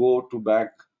unless you go to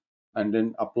back and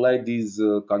then apply these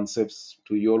concepts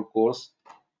to your course.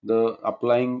 The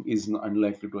applying is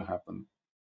unlikely to happen.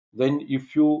 Then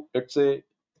if you, let's say,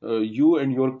 you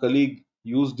and your colleague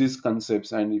use these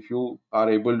concepts, and if you are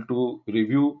able to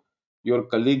review your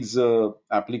colleague's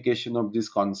application of this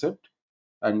concept,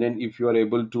 and then if you are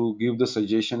able to give the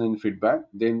suggestion and feedback,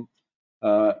 then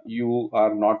you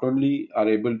are not only are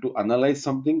able to analyze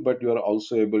something, but you are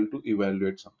also able to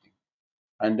evaluate something.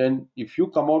 And then if you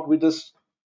come out with this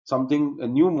something, a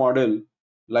new model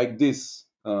like this,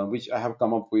 which I have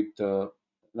come up with,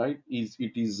 right, is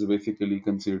it is basically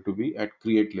considered to be at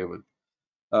create level.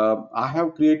 I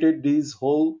have created this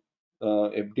whole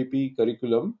FDP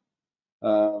curriculum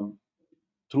um,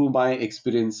 through my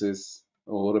experiences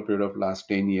over a period of last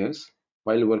 10 years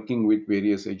while working with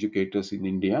various educators in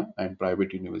India and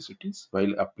private universities,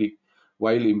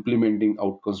 while implementing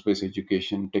outcomes based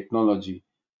education technology.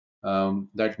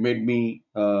 That made me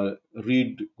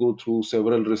go through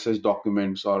several research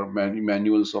documents or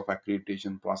manuals of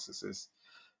accreditation processes,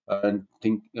 and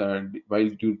think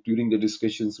during the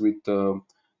discussions with the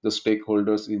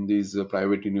stakeholders in these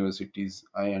private universities,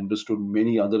 I understood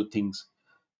many other things,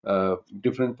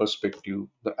 different perspective,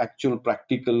 the actual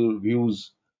practical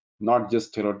views, not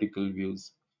just theoretical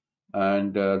views,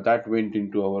 and that went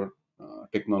into our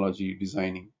technology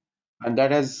designing, and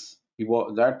that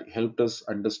helped us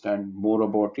understand more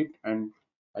about it, and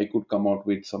I could come out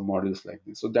with some models like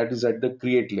this. So that is at the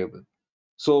create level.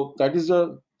 So that is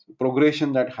a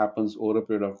progression that happens over a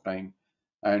period of time,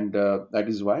 and that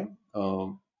is why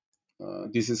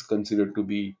this is considered to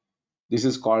be, this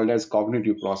is called as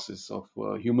cognitive process of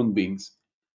human beings.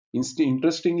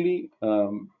 Interestingly,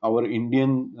 our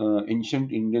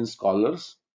ancient Indian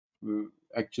scholars uh,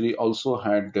 actually also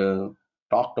had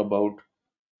talked about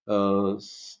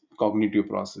cognitive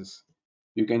process.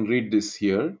 You can read this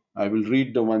here. I will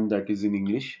read the one that is in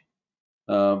English.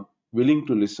 Uh, Willing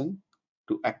to listen,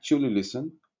 to actually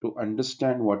listen, to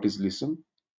understand what is listened,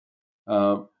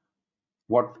 uh,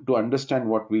 what to understand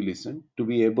what we listen, to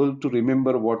be able to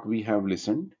remember what we have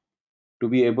listened, to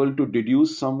be able to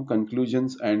deduce some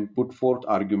conclusions and put forth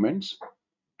arguments,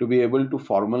 to be able to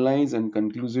formalize and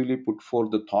conclusively put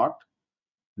forth the thought,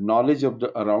 knowledge of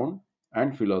the around,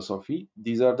 and philosophy.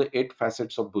 These are the 8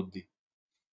 facets of buddhi.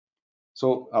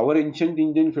 So our ancient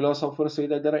Indian philosophers say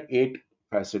that there are 8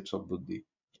 facets of buddhi.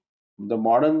 The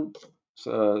modern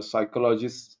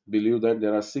psychologists believe that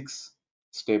there are 6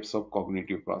 steps of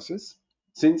cognitive process.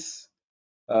 Since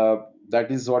that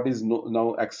is what is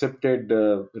now accepted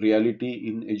reality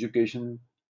in education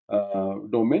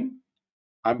domain,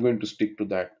 I'm going to stick to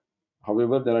that.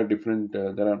 However, there are different,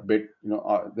 there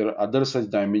are other such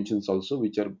dimensions also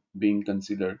which are being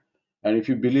considered. And if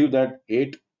you believe that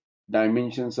 8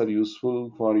 dimensions are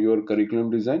useful for your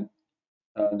curriculum design,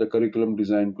 the curriculum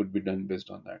design could be done based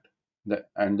on that.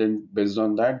 And then based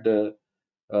on that, the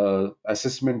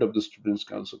assessment of the students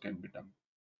also can be done.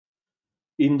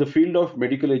 In the field of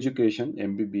medical education,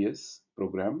 MBBS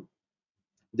program,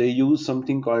 they use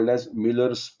something called as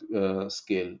Miller's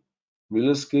scale.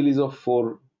 Miller's scale is of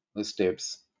 4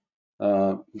 steps.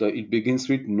 It begins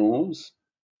with knows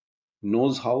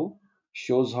how,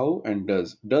 shows how, and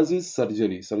does. Does is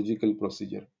surgery, surgical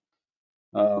procedure.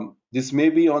 This may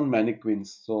be on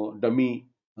mannequins, so dummy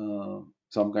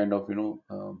some kind of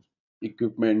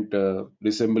equipment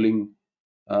resembling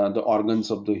the organs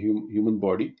of the human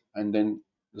body, and then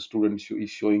the student is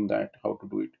showing that how to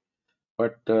do it.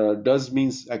 But does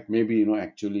means like maybe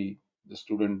actually the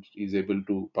student is able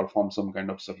to perform some kind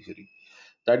of surgery.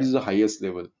 That is the highest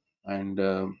level. And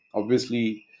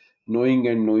obviously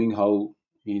knowing how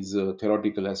is a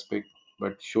theoretical aspect,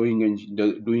 but showing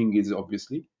and doing is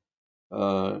obviously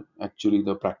actually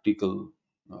the practical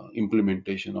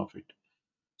implementation of it.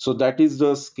 So that is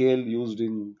the scale used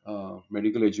in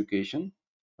medical education.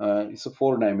 It's a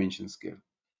four-dimension scale.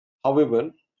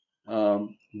 However,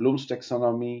 Bloom's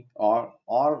taxonomy,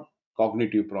 or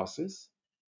cognitive process,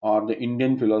 or the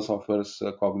Indian philosopher's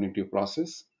cognitive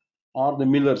process, or the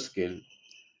Miller scale,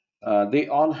 they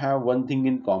all have one thing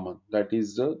in common, that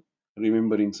is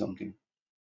remembering something,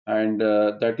 and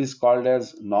that is called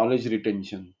as knowledge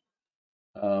retention.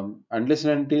 Unless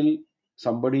and until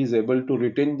somebody is able to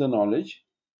retain the knowledge,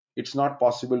 it's not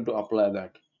possible to apply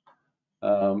that.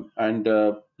 And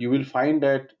you will find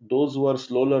that those who are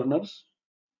slow learners,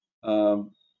 um,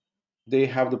 they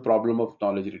have the problem of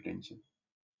knowledge retention.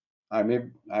 I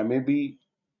may be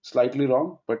slightly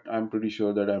wrong, but I'm pretty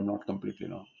sure that I'm not completely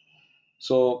wrong.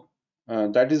 So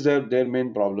that is their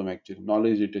main problem actually,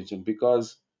 knowledge retention,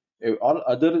 because all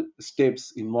other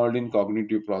steps involved in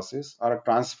cognitive process are a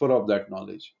transfer of that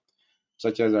knowledge,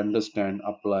 such as understand,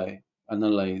 apply,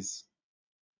 analyze,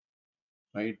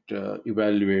 right,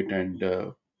 evaluate,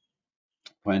 and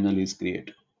finally is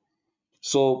create.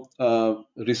 So,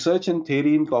 research and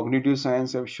theory in cognitive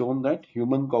science have shown that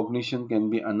human cognition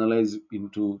can be analyzed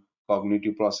into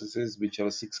cognitive processes, which are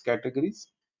six categories,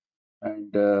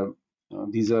 and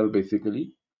these are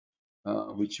basically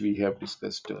which we have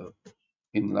discussed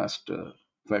in last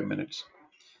 5 minutes.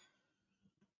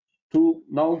 To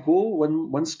now go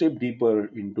one step deeper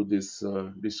into this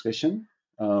discussion,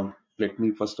 let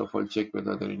me first of all check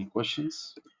whether there are any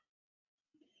questions.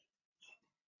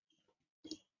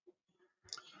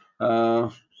 Uh,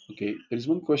 okay, there is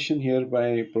one question here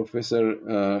by Professor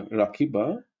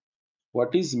Rakiba.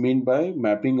 What is meant by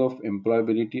mapping of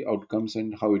employability outcomes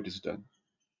and how it is done?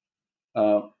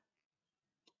 Uh,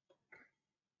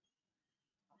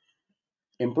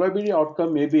 Employability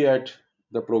outcome may be at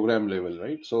the program level,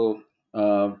 right? So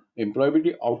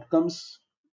employability outcomes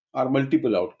are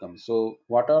multiple outcomes. So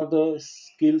what are the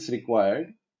skills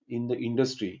required in the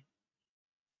industry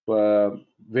uh,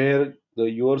 where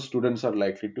your students are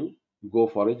likely to go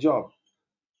for a job?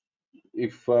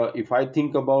 If I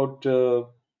think about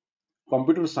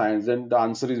computer science, then the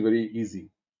answer is very easy.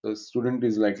 The student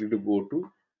is likely to go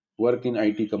to work in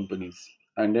IT companies,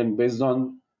 and then based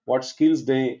on what skills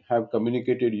they have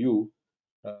communicated you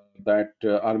that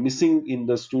are missing in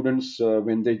the students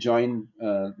when they join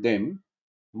them,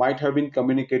 might have been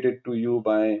communicated to you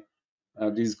by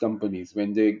these companies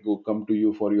when they come to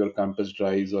you for your campus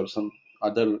drives or some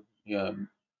other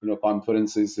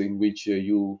conferences in which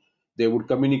you they would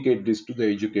communicate this to the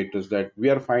educators that we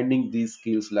are finding these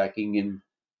skills lacking in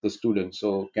the students,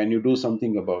 so can you do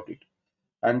something about it?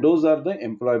 And those are the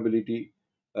employability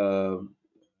uh,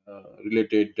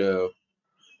 related uh,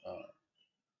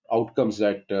 outcomes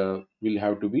that will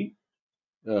have to be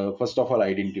first of all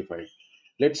identified.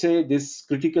 Let's say this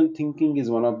critical thinking is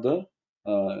one of the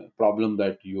problem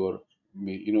that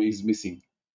is missing,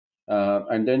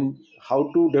 and then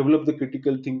how to develop the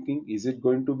critical thinking? Is it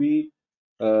going to be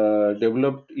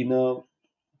developed in a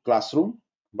classroom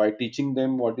by teaching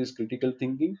them what is critical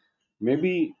thinking?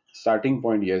 Maybe starting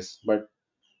point, yes, but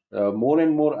more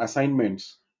and more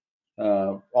assignments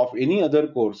of any other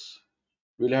course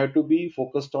will have to be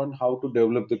focused on how to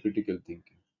develop the critical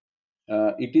thinking.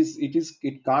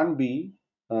 It can't be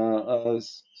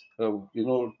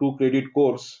two credit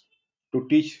course to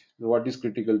teach what is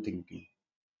critical thinking.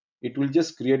 It will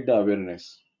just create the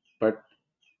awareness, but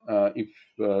if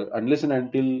unless and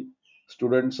until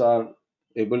students are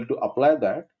able to apply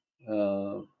that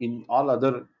in all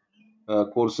other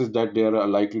courses that they are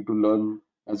likely to learn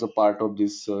as a part of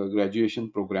this graduation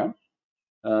program,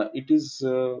 it is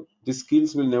these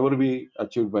skills will never be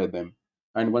achieved by them,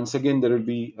 and once again there will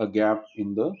be a gap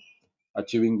in the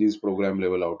achieving these program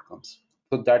level outcomes.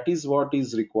 So that is what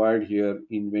is required here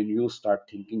in when you start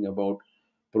thinking about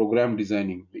program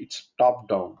designing. It's top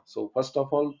down. So first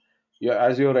of all, yeah,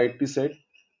 as you rightly said,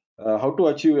 how to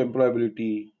achieve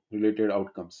employability related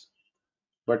outcomes.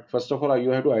 But first of all, you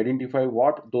have to identify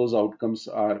what those outcomes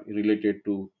are related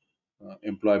to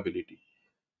employability.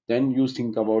 Then you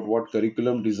think about what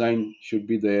curriculum design should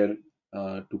be there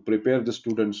to prepare the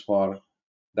students for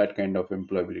that kind of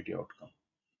employability outcome.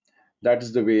 That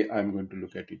is the way I'm going to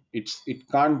look at it. It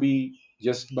can't be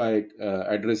just by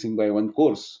addressing by one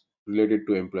course related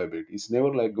to employability. It's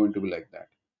never like going to be like that.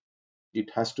 It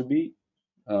has to be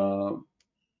uh,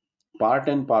 part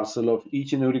and parcel of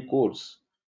each and every course.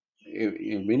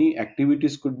 Many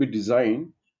activities could be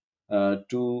designed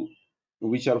to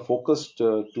which are focused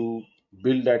to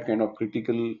build that kind of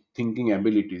critical thinking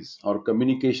abilities or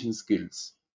communication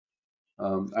skills,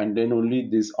 and then only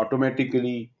this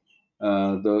automatically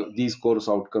these course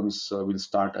outcomes will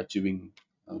start achieving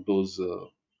those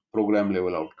program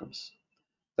level outcomes.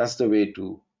 That's the way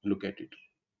to look at it.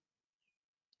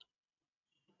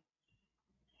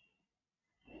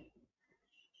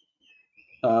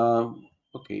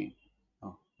 Okay.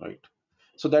 Oh, right.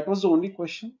 So that was the only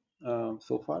question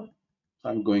so far.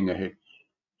 I'm going ahead.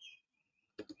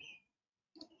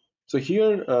 So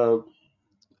here,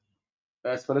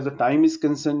 as far as the time is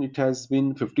concerned, it has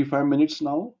been 55 minutes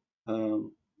now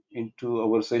into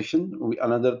our session.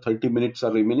 Another 30 minutes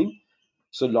are remaining.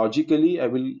 So logically, I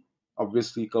will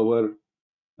obviously cover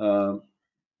uh,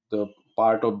 the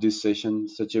part of this session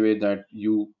such a way that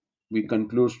we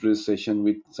conclude this session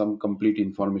with some complete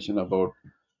information about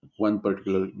one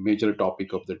particular major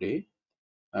topic of the day,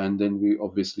 and then we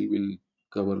obviously will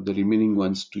cover the remaining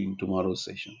ones in tomorrow's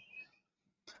session.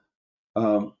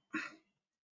 Um,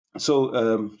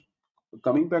 so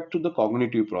coming back to the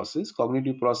cognitive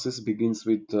process begins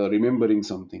with remembering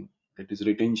something, that is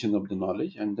retention of the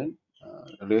knowledge, and then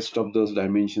rest of those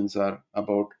dimensions are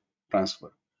about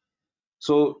transfer.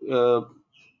 So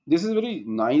this is very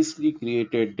nicely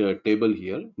created table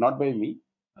here, not by me.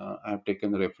 I have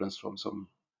taken a reference from some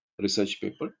research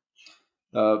paper.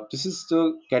 This is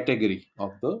the category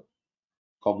of the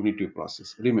cognitive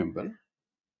process. Remember,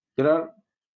 there are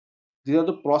these are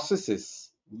the processes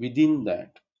within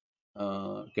that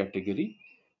category,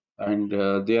 and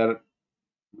they are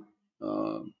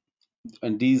uh,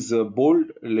 and these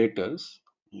bold letters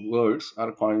words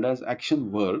are called as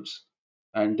action words,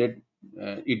 and that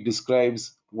it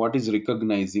describes what is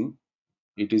recognizing.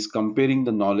 It is comparing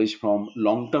the knowledge from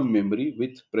long-term memory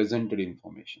with presented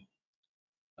information.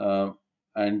 Uh,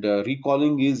 and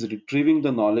recalling is retrieving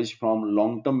the knowledge from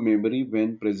long-term memory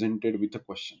when presented with a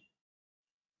question.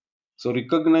 So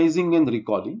recognizing and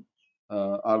recalling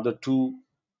are the two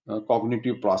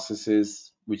cognitive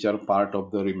processes which are part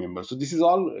of the remember. So this is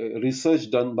all research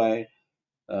done by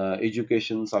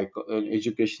educationists,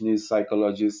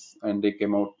 psychologists, and they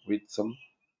came out with some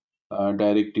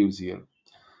directives here.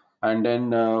 And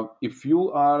then if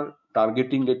you are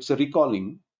targeting, let's say,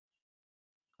 recalling,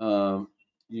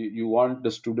 you want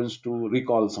the students to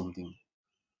recall something,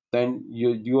 then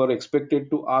you are expected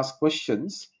to ask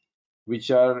questions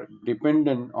which are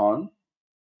dependent on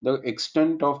the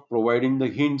extent of providing the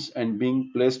hints and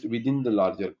being placed within the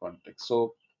larger context.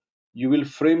 So you will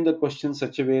frame the question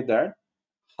such a way that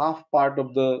half part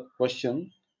of the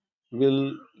question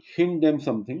will hint them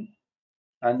something,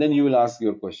 and then you will ask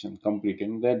your question complete,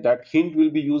 and that hint will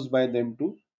be used by them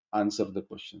to answer the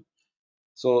question.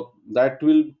 So that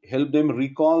will help them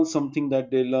recall something that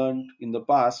they learned in the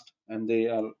past, and they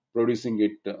are producing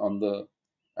it on the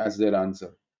as their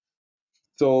answer.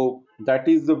 So that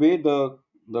is the way the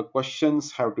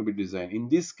questions have to be designed. In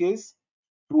this case,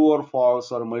 true or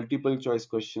false or multiple choice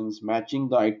questions matching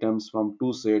the items from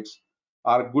two sets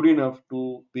are good enough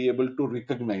to be able to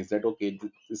recognize that, okay,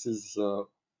 this is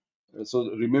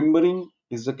so remembering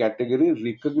is the category,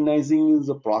 recognizing is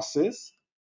the process,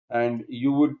 and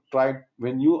you would try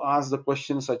when you ask the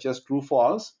question such as true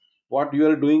false, what you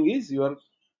are doing is you are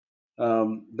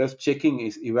just checking,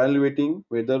 is evaluating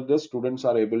whether the students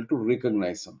are able to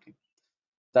recognize something.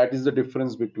 That is the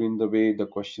difference between the way the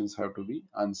questions have to be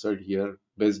answered here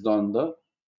based on the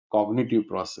cognitive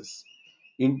process.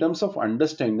 In terms of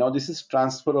understanding, now this is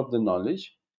transfer of the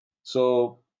knowledge.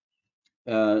 So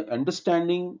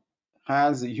understanding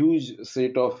has a huge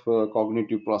set of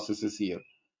cognitive processes here: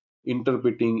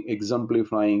 interpreting,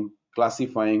 exemplifying,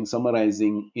 classifying,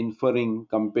 summarizing, inferring,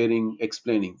 comparing,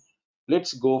 explaining.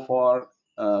 Let's go for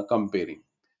comparing.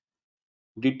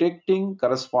 Detecting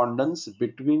correspondence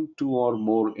between two or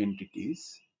more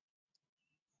entities,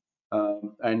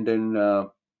 and then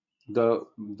the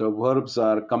verbs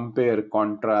are compare,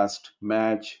 contrast,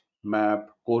 match, map,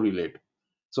 correlate.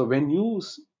 So when you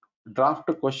draft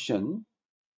a question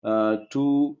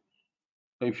to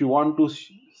if you want to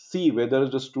see whether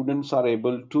the students are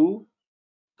able to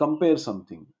compare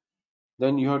something,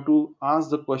 then you have to ask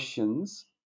the questions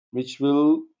which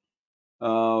will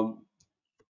um,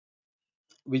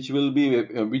 which will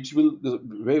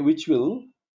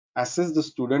assess the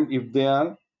student if they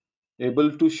are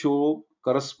able to show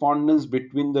correspondence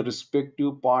between the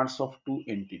respective parts of two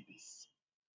entities.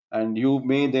 and you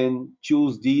may then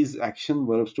choose these action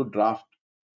verbs to draft,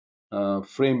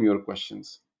 frame your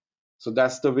questions. So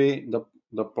that's the way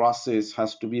the process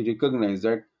has to be recognized,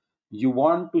 that you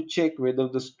want to check whether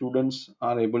the students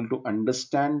are able to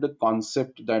understand the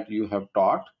concept that you have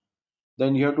taught.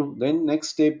 Then you have to, then next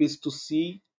step is to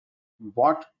see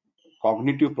what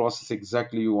cognitive process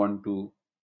exactly you want to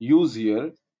use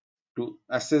here to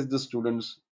assess the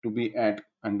students to be at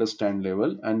understand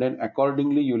level, and then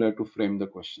accordingly you'll have to frame the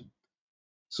question.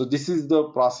 So this is the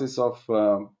process of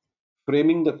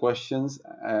framing the questions,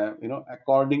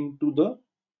 according to the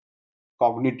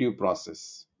cognitive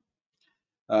process.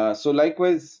 So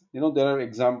likewise, there are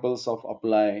examples of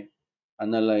apply,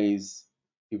 analyze,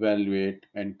 evaluate,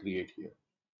 and create here,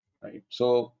 right?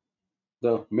 So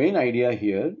the main idea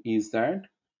here is that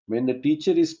when the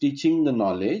teacher is teaching the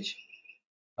knowledge,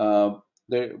 uh,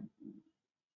 the,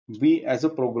 we as a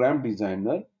program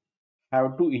designer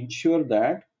have to ensure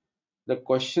that the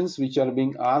questions which are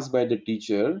being asked by the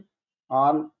teacher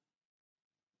are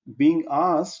being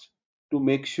asked to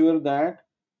make sure that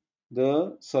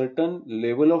the certain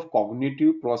level of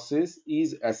cognitive process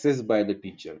is assessed by the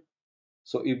teacher.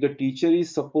 So if the teacher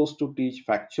is supposed to teach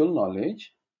factual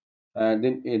knowledge,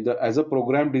 then as a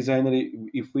program designer,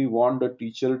 if we want the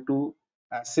teacher to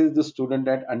assess the student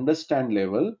at understand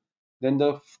level, then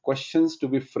the questions to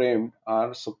be framed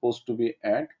are supposed to be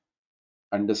at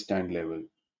understand level.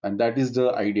 And that is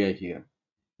the idea here.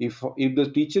 If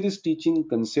the teacher is teaching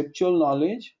conceptual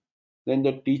knowledge, then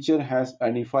the teacher has,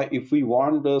 and if we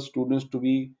want the students to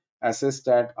be assessed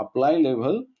at apply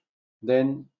level,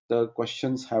 then the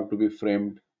questions have to be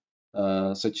framed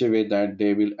such a way that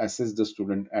they will assess the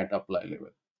student at apply level.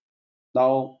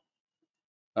 Now,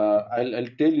 I'll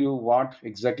tell you what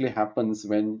exactly happens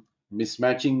when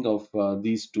mismatching of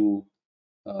these two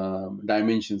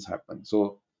dimensions happen.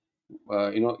 So,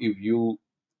 if you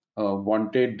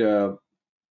wanted,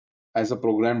 as a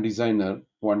program designer,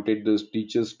 wanted the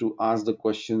teachers to ask the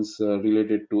questions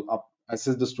related to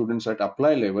assess the students at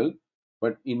apply level,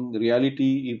 but in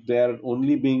reality, if they are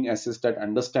only being assessed at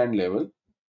understand level,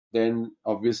 then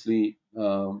obviously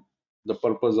the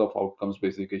purpose of outcomes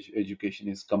based education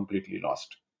is completely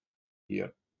lost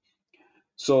here.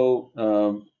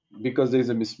 So because there is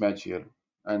a mismatch here,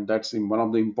 and that's one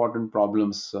of the important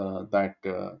problems that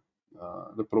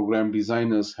the program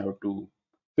designers have to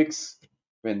fix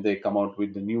when they come out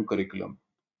with the new curriculum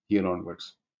here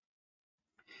onwards.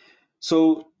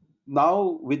 So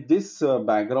now with this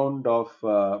background of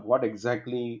what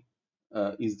exactly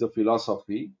is the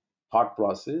philosophy, thought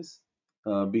process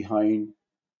behind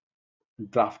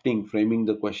drafting, framing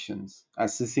the questions,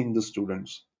 assessing the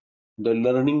students, the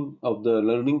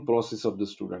learning process of the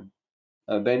student,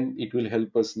 then it will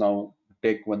help us now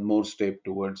take one more step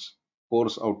towards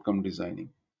course outcome designing.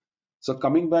 So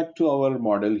coming back to our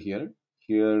model here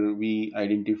we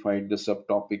identified the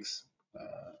subtopics,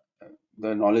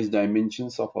 the knowledge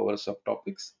dimensions of our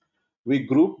subtopics. We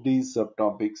group these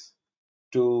subtopics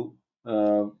to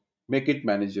uh, make it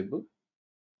manageable.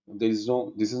 This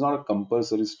is not a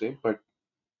compulsory step, but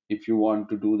if you want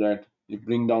to do that, you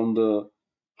bring down the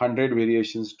 100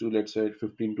 variations to, let's say,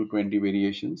 15 to 20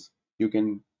 variations. You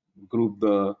can group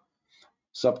the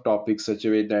subtopics such a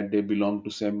way that they belong to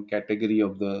same category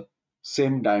of the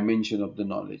same dimension of the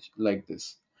knowledge, like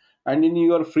this. And then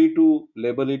you are free to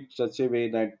label it such a way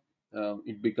that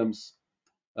it becomes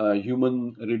a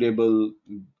human readable,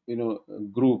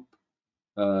 group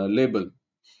label,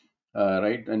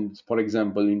 right? And for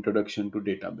example, introduction to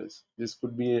database. This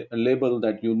could be a label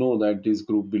that you know that this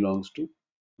group belongs to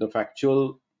the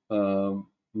factual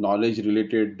knowledge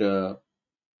related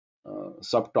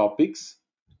subtopics,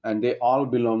 and they all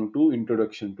belong to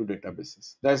introduction to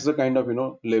databases. That's the kind of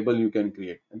label you can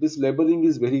create. And this labeling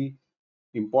is very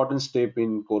important step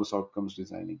in course outcomes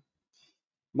designing.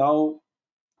 Now,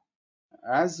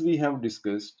 as we have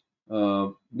discussed,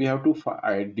 we have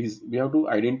to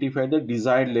identify the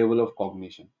desired level of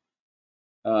cognition.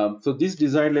 So this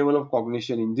desired level of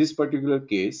cognition in this particular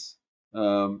case,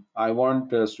 I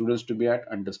want students to be at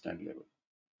understand level.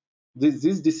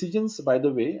 These decisions, by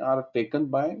the way, are taken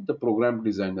by the program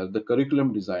designer, the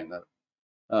curriculum designer.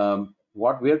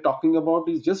 What we are talking about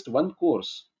is just one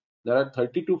course. There are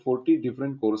 30 to 40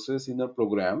 different courses in a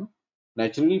program.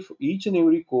 Naturally, for each and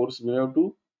every course, we have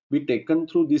to be taken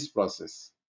through this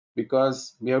process,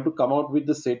 because we have to come out with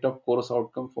the set of course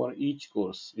outcome for each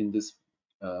course in this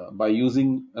by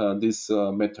using this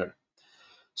method.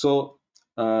 So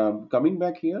coming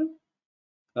back here,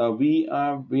 we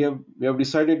have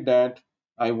decided that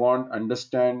I want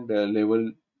understand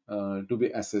level to be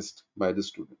assessed by the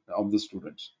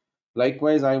students.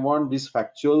 Likewise, I want this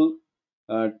factual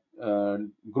uh, uh,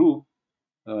 group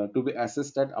to be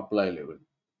assessed at apply level.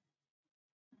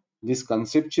 This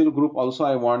conceptual group also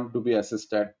I want to be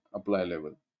assessed at apply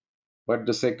level. But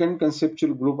the second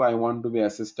conceptual group I want to be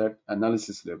assessed at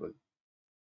analysis level.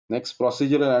 Next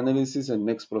procedural analysis and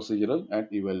next procedural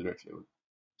at evaluate level.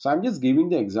 So I'm just giving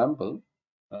the example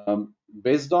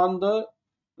based on the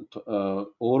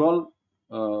overall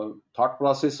thought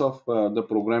process of the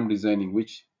program designing,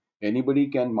 which anybody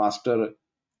can master,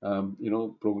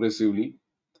 progressively.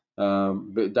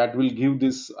 That will give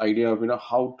this idea of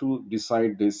how to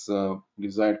decide this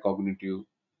desired cognitive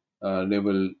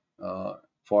level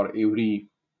for every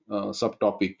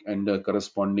subtopic and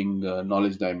corresponding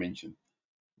knowledge dimension.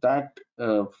 That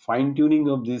fine tuning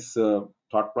of this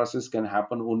thought process can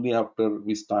happen only after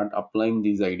we start applying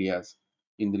these ideas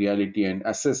in reality and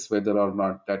assess whether or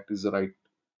not that is the right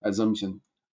assumption.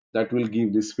 That will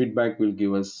give this feedback, will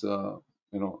give us you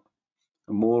know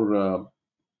more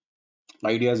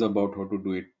ideas about how to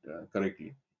do it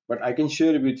correctly. But I can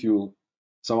share with you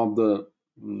some of the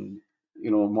mm,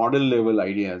 model level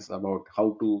ideas about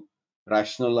how to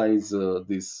rationalize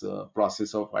this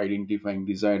process of identifying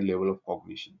desired level of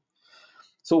cognition.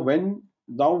 So when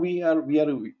now we are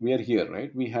here,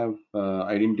 right? We have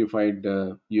identified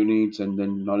units and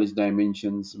then knowledge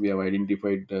dimensions. We have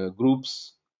identified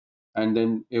groups, and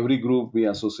then every group we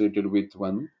associated with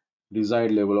one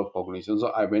desired level of cognition.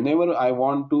 So whenever I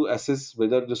want to assess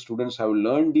whether the students have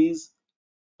learned these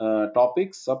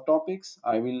topics, subtopics,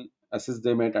 I will assess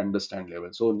them at understand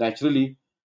level. So naturally,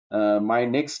 my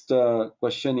next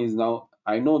question is, now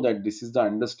I know that this is the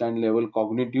understand level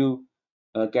cognitive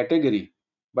category,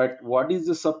 but what is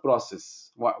the sub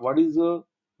process? What is the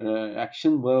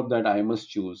action verb that I must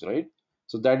choose, right?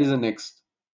 So that is the next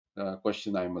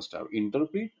question I must have: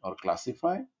 interpret or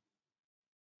classify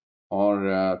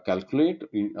or calculate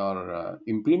or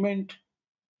implement.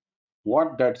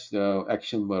 What that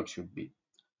action verb should be.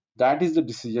 That is the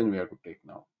decision we have to take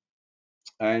now.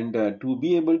 And to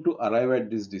be able to arrive at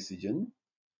this decision,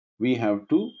 we have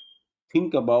to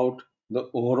think about the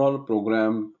overall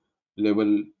program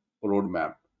level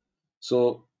roadmap.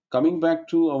 So coming back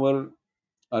to our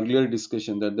earlier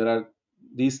discussion, that there are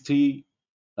these three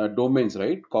domains,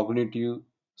 right? Cognitive,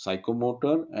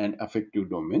 psychomotor, and affective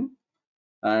domain.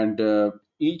 And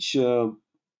each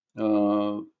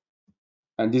and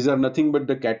these are nothing but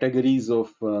the categories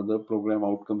of the program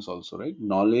outcomes also, right?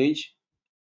 Knowledge,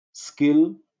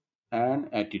 skill, and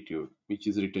attitude, which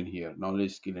is written here.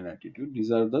 Knowledge, skill, and attitude,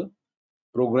 these are the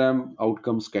program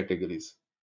outcomes categories.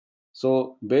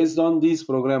 So based on these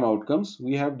program outcomes,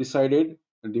 we have decided,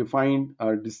 defined,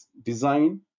 or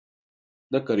design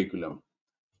the curriculum.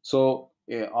 So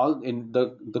all in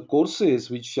the courses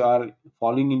which are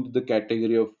falling into the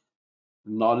category of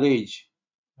knowledge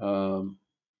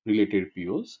related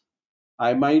POs,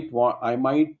 I might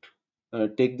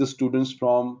take the students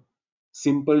from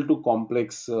simple to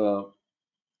complex uh,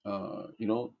 you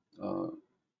know uh,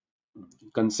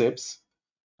 concepts,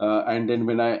 and then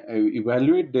when I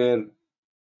evaluate their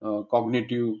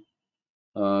cognitive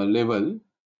level,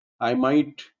 I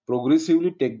might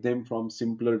progressively take them from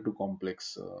simpler to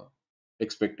complex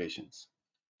expectations.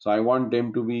 So I want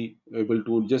them to be able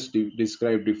to just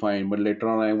describe, define, but later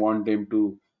on I want them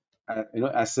to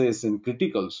assess and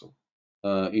critique also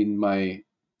in my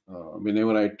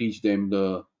whenever I teach them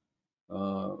the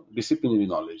disciplinary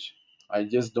knowledge. I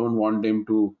just don't want them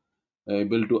to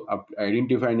able to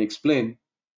identify and explain.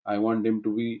 I want them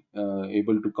to be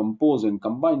able to compose and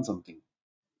combine something.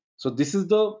 So this is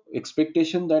the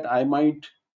expectation that I might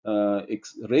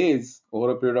raise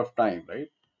over a period of time, right?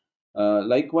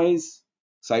 Likewise,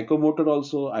 psychomotor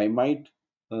also, I might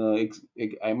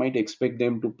expect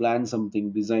them to plan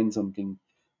something, design something,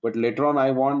 but later on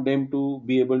I want them to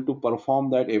be able to perform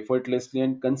that effortlessly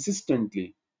and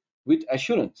consistently with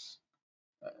assurance,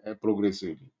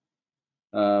 progressively.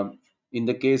 Um in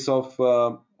the case of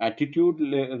attitude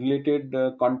related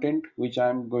content, which I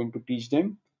am going to teach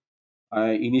them,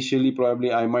 initially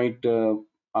probably I might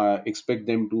expect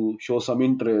them to show some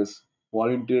interest,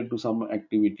 volunteer to some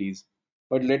activities,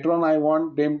 but later on I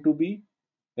want them to be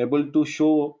able to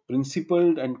show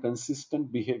principled and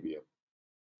consistent behavior.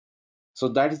 So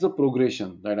that is the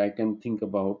progression that I can think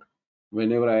about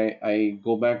whenever I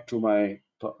go back to my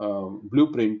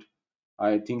blueprint.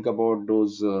 I think about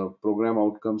those program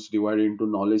outcomes divided into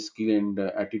knowledge, skill, and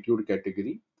attitude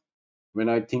category when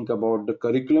I think about the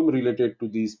curriculum related to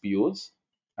these POs.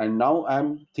 And now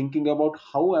I'm thinking about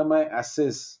how am I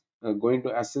going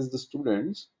to assess the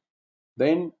students.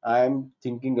 Then I'm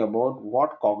thinking about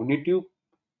what cognitive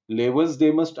levels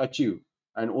they must achieve.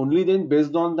 And only then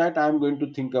based on that, I'm going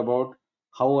to think about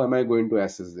how am I going to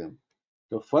assess them?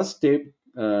 The first step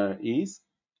is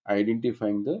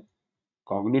identifying the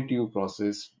cognitive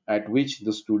process at which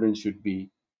the student should be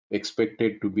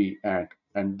expected to be at,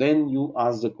 and then you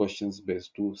ask the questions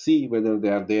based to see whether they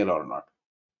are there or not.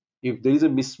 If there is a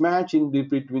mismatch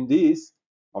between these,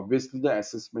 obviously the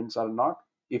assessments are not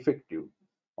effective.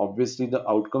 Obviously, the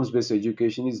outcomes based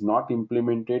education is not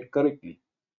implemented correctly.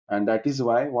 And that is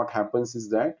why what happens is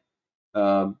that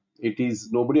it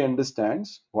is nobody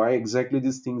understands why exactly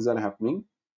these things are happening,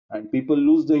 and people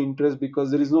lose the interest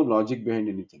because there is no logic behind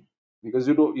anything, because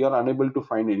you are unable to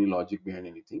find any logic behind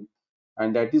anything.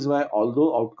 And that is why,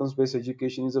 although outcomes based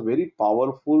education is a very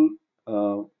powerful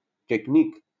uh,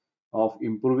 technique of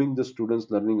improving the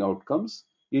students' learning outcomes,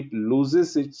 it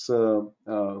loses its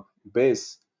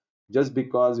base just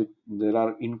because there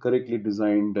are incorrectly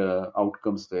designed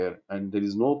outcomes there, and there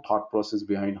is no thought process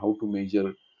behind how to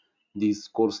measure these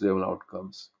course level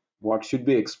outcomes. What should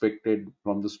be expected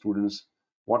from the students?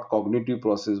 What cognitive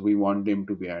process we want them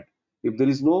to be at? If there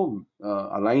is no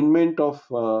alignment of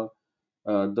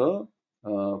the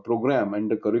program and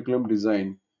the curriculum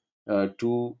design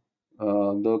to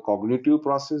the cognitive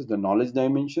process, the knowledge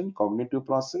dimension, cognitive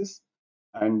process,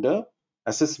 and the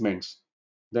assessments,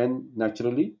 then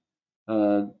naturally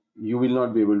uh, you will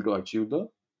not be able to achieve the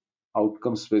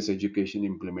outcomes based education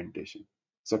implementation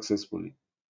successfully,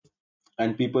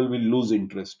 and people will lose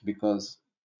interest because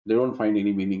they don't find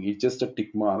any meaning. It's just a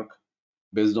tick mark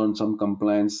based on some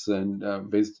compliance and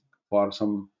based for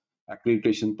some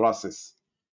accreditation process.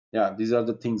 Yeah, these are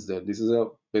the things there. This is a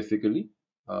basically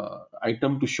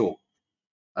item to show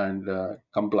and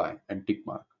comply and tick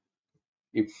mark.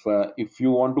 If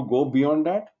you want to go beyond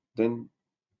that, then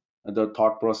the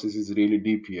thought process is really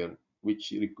deep here,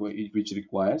 which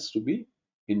requires to be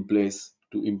in place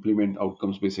to implement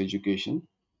outcomes based education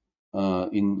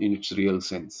in its real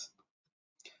sense.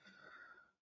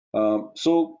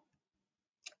 So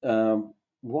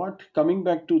what coming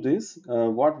back to this,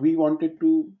 what we wanted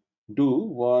to do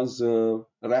was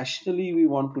rationally we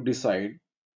want to decide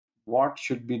what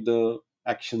should be the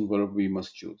action verb we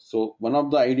must choose. So one of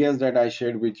the ideas that I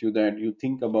shared with you, that you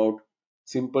think about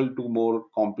simple to more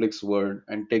complex word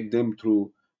and take them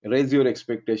through, raise your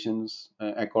expectations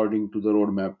according to the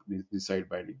roadmap decide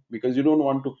by it, because you don't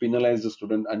want to penalize the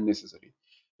student unnecessarily.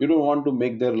 You don't want to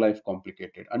make their life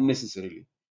complicated unnecessarily.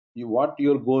 What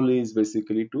your goal is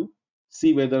basically to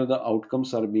see whether the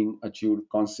outcomes are being achieved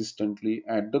consistently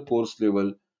at the course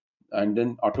level, and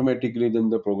then automatically then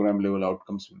the program level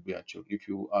outcomes will be achieved if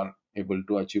you are able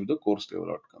to achieve the course level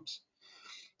outcomes.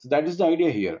 So that is the idea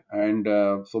here. And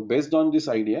so based on this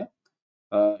idea,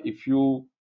 if you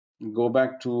go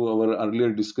back to our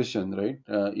earlier discussion, right,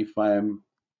 if I am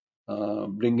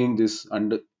bringing this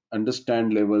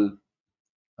understand level,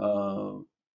 uh,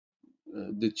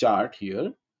 the chart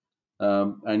here,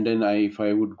 and then if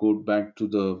I would go back to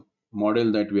the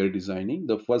model that we are designing,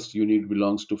 the first unit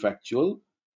belongs to factual,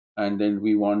 and then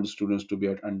we want students to be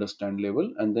at understand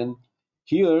level, and then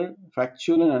here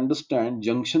factual and understand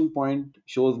junction point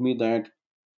shows me that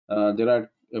there are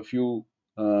a few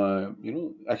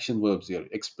action verbs here: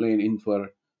 explain, infer.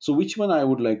 So which one I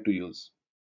would like to use?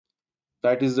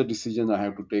 That is the decision I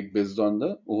have to take based on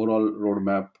the overall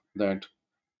roadmap that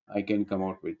I can come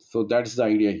out with. So that's the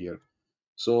idea here.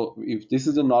 So if this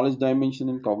is the knowledge dimension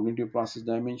and cognitive process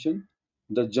dimension,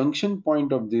 the junction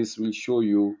point of this will show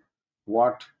you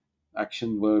what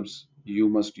action verbs you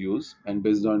must use, and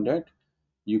based on that,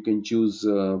 you can choose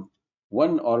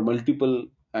one or multiple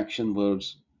action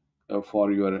verbs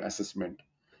for your assessment.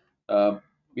 Uh,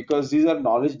 because these are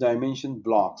knowledge dimension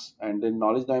blocks, and then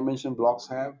knowledge dimension blocks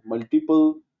have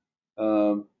multiple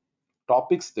uh,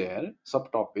 topics there,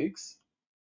 subtopics,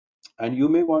 and you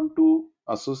may want to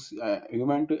assess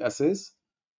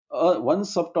one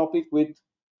subtopic with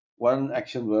one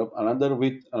action verb, another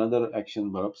with another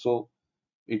action verb. So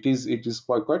it is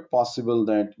quite possible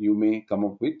that you may come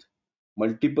up with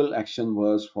multiple action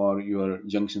verbs for your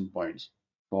junction points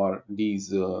for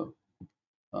these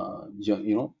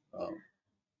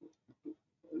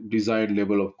desired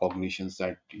level of cognitions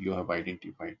that you have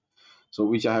identified. So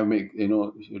which I have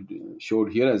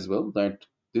showed here as well, that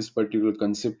this particular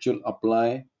conceptual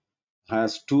apply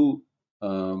has two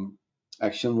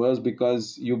action verbs,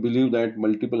 because you believe that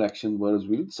multiple action verbs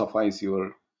will suffice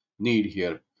your need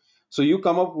here. So you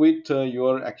come up with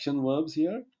your action verbs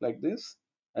here like this,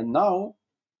 and now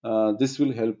this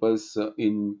will help us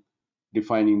in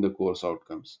defining the course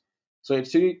outcomes. So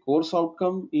actually course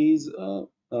outcome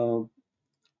uh,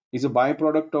 is a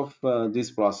byproduct of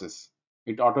this process.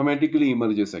 It automatically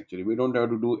emerges. Actually, we don't have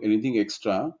to do anything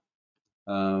extra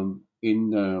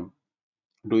in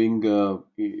doing to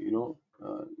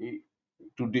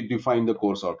define the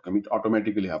course outcome. It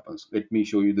automatically happens. Let me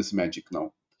show you this magic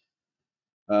now.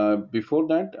 Before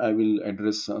that, I will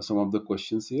address some of the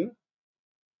questions here.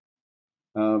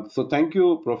 So thank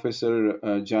you,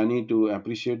 Professor Jani, to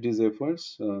appreciate these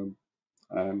efforts.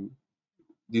 And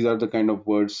these are the kind of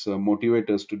words motivate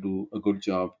us to do a good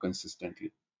job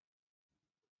consistently.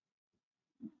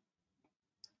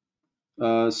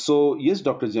 So yes,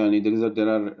 Dr. Jani, there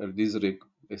are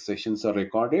sessions are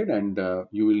recorded, and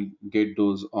you will get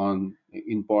those on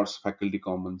Inpods Faculty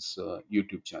Commons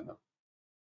YouTube channel.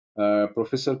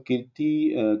 Professor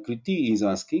Kriti is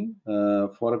asking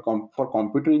for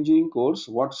computer engineering course,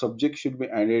 what subject should be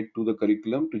added to the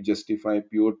curriculum to justify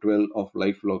pure 12 of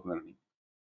lifelong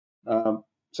learning?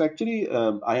 So actually,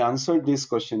 I answered this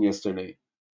question yesterday.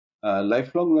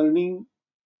 Lifelong learning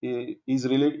is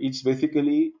related. It's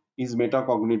basically is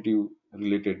metacognitive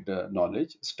related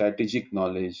knowledge, strategic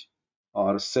knowledge,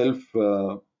 or self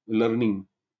learning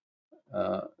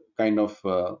kind of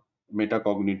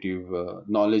metacognitive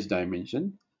knowledge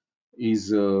dimension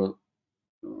is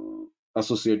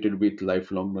associated with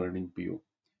lifelong learning PO.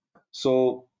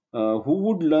 So, who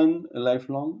would learn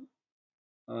lifelong?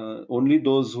 Only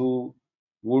those who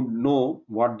would know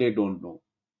what they don't know.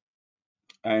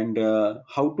 And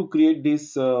how to create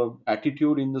this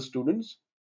attitude in the students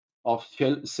of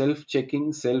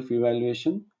self-checking,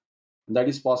 self-evaluation. That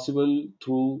is possible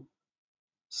through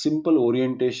simple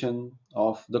orientation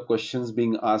of the questions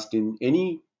being asked in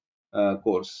any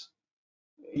course.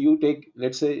 You take,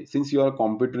 let's say, since you are a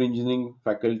computer engineering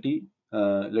faculty,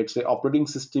 let's say operating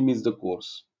system is the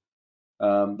course.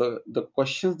 The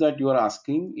questions that you are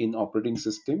asking in operating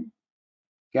system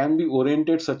can be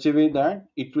oriented such a way that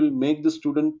it will make the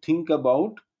student think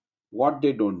about what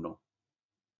they don't know.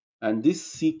 And this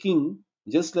seeking,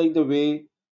 just like the way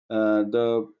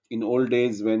the in old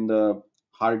days when the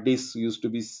hard disk used to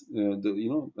be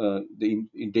the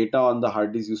data on the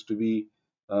hard disk used to be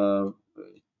uh,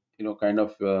 kind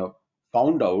of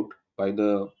found out by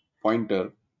the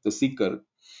pointer, the seeker.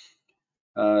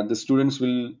 The students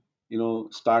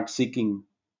will start seeking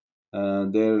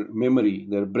their memory,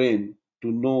 their brain,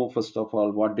 to know first of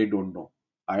all what they don't know.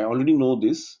 I already know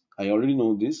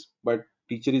this, but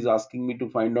teacher is asking me to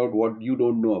find out what you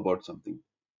don't know about something.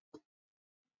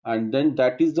 And then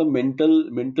that is the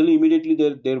mentally immediately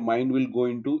their mind will go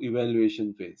into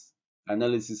evaluation phase,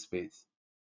 analysis phase,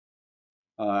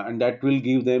 and that will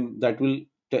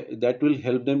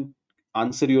help them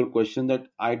answer your question that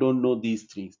I don't know these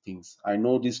three things. I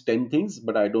know these 10 things,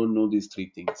 but I don't know these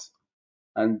three things.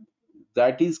 And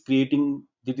it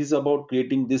is about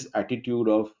creating this attitude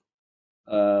of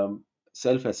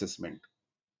self assessment,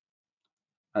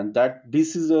 and that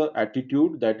this is a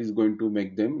attitude that is going to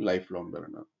make them lifelong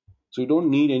learner. So you don't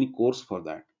need any course for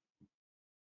that.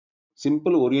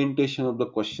 Simple orientation of the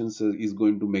questions is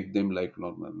going to make them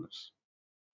lifelong learners.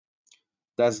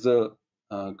 That's the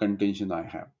contention I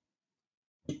have.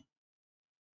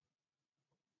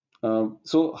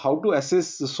 So how to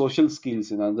assess the social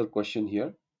skills? Another question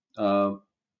here. Uh,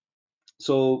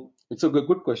 so it's a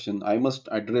good question. I must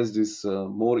address this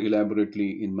more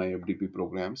elaborately in my FDP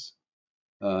programs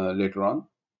later on.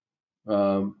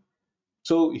 Um,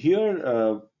 so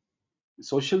here,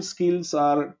 social skills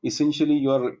are essentially,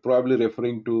 you are probably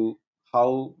referring to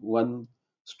how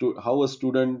how a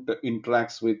student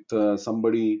interacts with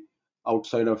somebody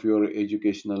outside of your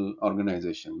educational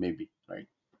organization, maybe, right?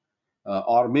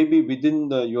 Or maybe within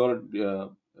your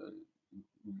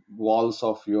walls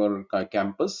of your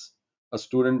campus, a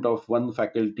student of one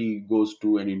faculty goes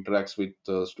to and interacts with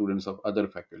students of other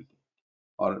faculty,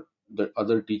 or the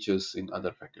other teachers in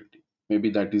other faculty. Maybe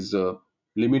that is a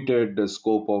limited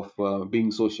scope of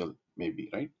being social, maybe,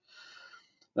 right?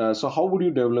 So how would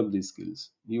you develop these skills?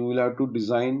 You will have to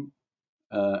design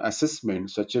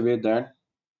assessment such a way that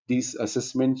these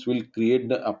assessments will create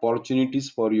the opportunities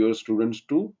for your students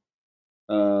to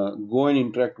go and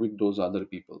interact with those other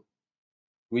people,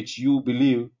 which you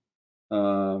believe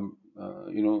um, uh,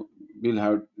 you know will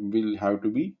have to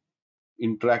be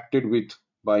interacted with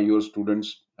by your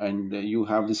students, and you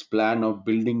have this plan of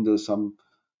building some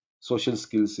social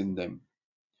skills in them.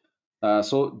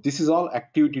 So this is all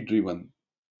activity driven.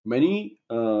 Many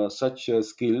such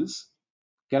skills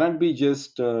cannot be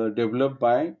just developed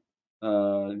by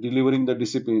delivering the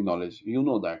discipline knowledge. You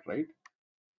know that, right?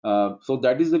 So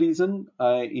that is the reason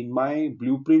in my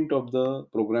blueprint of the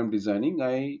program designing,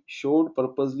 I showed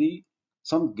purposely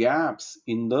some gaps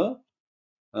in the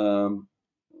um,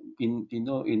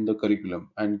 in the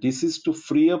curriculum, and this is to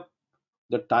free up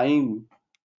the time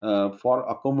for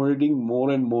accommodating more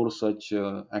and more such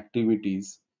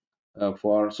activities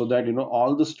for so that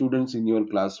all the students in your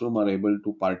classroom are able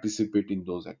to participate in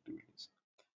those activities.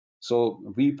 So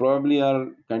we probably are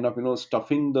kind of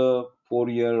stuffing the 4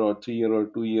 year or 3 year or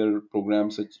 2 year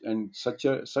programs such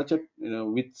a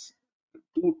with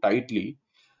too tightly,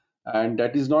 and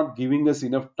that is not giving us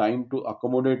enough time to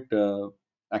accommodate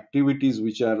activities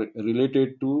which are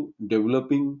related to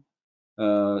developing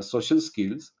social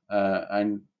skills,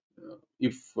 and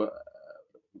if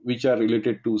which are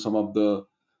related to some of the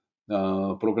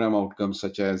program outcomes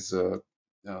such as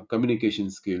communication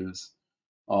skills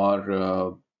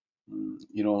or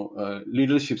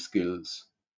leadership skills.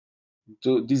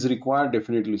 So these require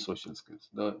definitely social skills.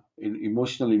 The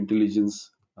emotional intelligence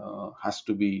has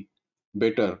to be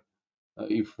better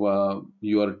if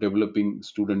you are developing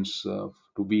students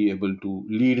to be able to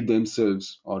lead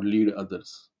themselves or lead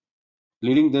others.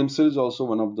 Leading themselves also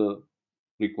one of the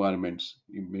requirements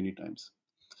many times.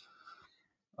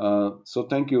 So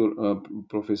thank you,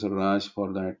 Professor Raj,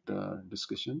 for that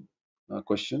discussion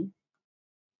question.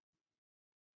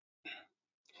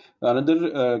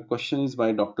 Another question is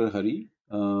by Dr. Hari.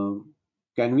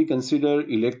 Can we consider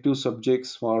elective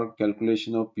subjects for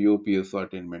calculation of PO/PSO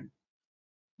attainment?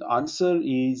 The answer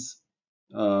is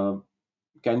uh,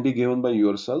 can be given by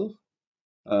yourself.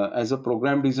 As a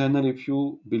program designer, if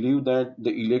you believe that the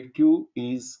elective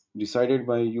is decided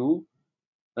by you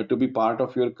to be part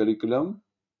of your curriculum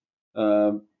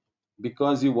uh,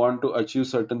 because you want to achieve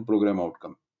certain program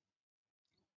outcome.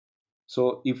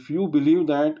 So if you believe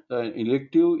that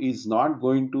elective is not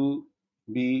going to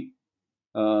be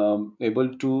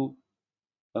able to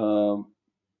um,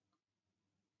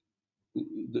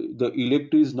 the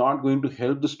elective is not going to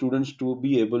help the students to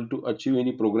be able to achieve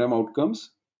any program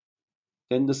outcomes,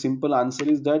 then the simple answer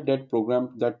is that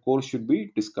that course should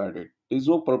be discarded. There is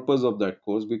no purpose of that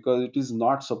course because it is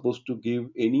not supposed to give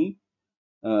any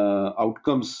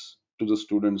outcomes to the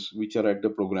students which are at the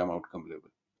program outcome level.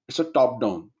 It's a top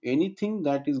down. Anything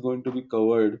that is going to be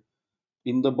covered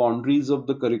in the boundaries of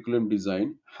the curriculum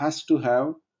design has to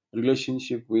have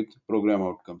relationship with program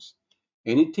outcomes.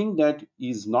 Anything that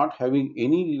is not having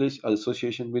any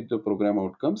association with the program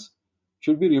outcomes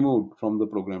should be removed from the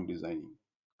program designing,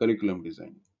 curriculum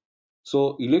design.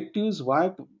 So electives,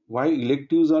 why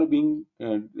electives are being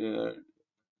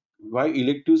why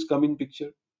electives come in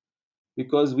picture?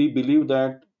 Because we believe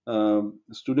that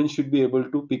students should be able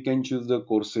to pick and choose the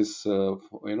courses,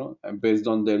 based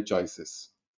on their choices.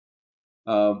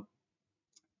 Uh,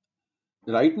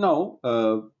 right now,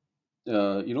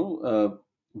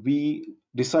 we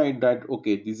decide that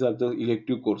okay, these are the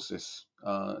elective courses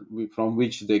from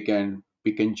which they can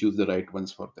pick and choose the right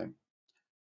ones for them.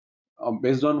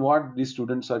 Based on what the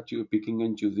students are picking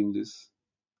and choosing this?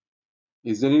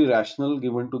 Is there any rationale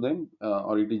given to them,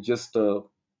 or it is just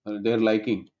their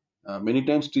liking? Many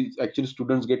times, actually,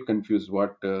 students get confused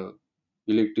what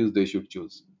electives they should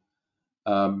choose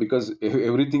because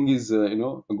everything is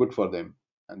good for them,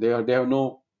 and they have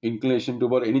no inclination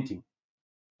toward anything.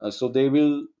 So they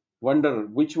will wonder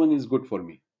which one is good for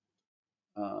me.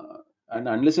 uh, and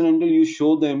unless and until you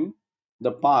show them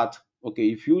the path, okay,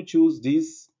 if you choose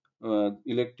this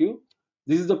elective,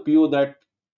 this is the PO that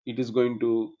it is going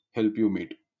to help you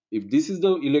meet. If this is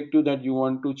the elective that you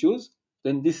want to choose,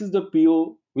 then this is the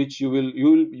PO which you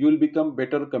will become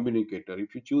better communicator.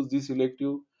 If you choose this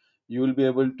elective, you will be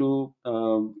able to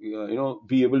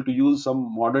be able to use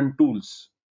some modern tools.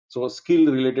 So skill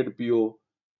related PO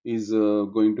is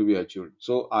going to be achieved.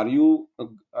 So are you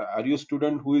a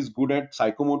student who is good at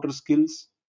psychomotor skills,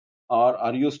 or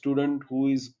are you a student who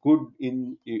is good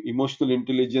in emotional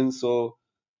intelligence? So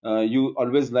you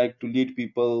always like to lead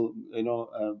people,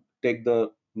 take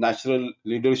the natural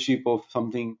leadership of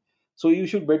something. So you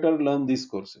should better learn these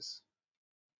courses.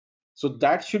 So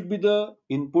that should be the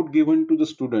input given to the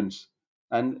students,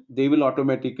 and they will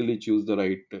automatically choose the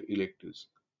right electives.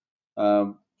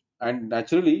 um, and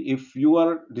naturally, if you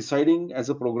are deciding as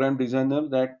a program designer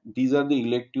that these are the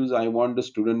electives I want the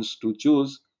students to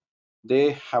choose,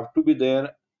 they have to be there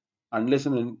unless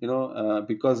and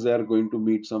because they are going to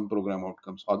meet some program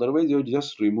outcomes. Otherwise, you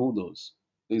just remove those.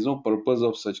 There is no purpose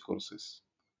of such courses.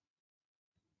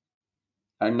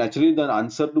 And naturally, the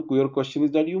answer to your question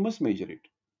is that you must measure it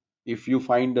if you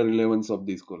find the relevance of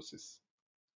these courses.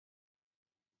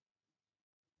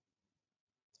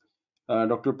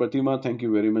 Dr. Pratima, thank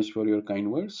you very much for your kind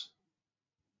words.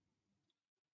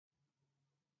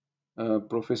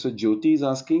 Professor Jyoti is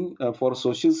asking, for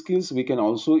social skills, we can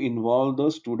also involve the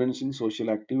students in social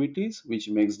activities, which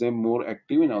makes them more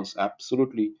active in us.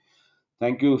 Absolutely.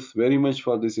 Thank you very much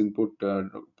for this input,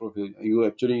 Professor. You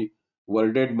actually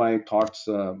worded my thoughts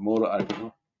more,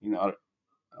 in our.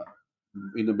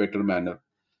 in a better manner.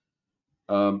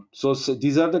 So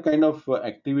these are the kind of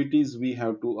activities we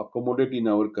have to accommodate in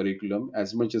our curriculum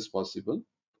as much as possible,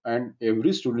 and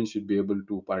every student should be able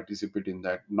to participate in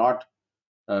that. Not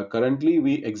currently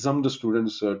we exempt the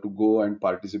students to go and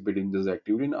participate in this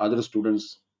activity, and other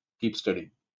students keep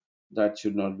studying. That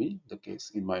should not be the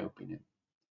case, in my opinion.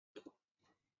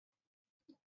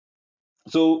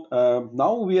 So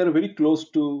now we are very close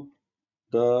to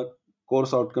the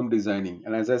course outcome designing,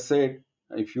 and as I said,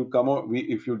 if you come out,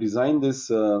 if you design this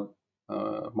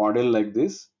model like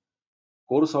this,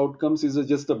 course outcomes is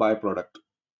just a byproduct.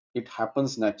 It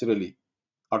happens naturally,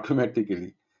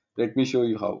 automatically. Let me show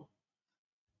you how.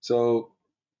 So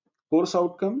course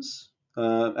outcomes,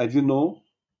 as you know,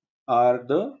 are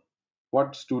the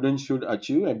what students should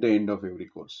achieve at the end of every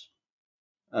course.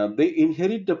 They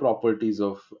inherit the properties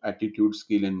of attitude,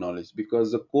 skill, and knowledge,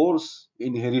 because the course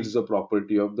inherits the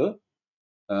property of the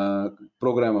uh,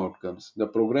 program outcomes. The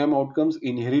program outcomes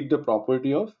inherit the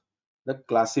property of the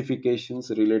classifications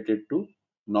related to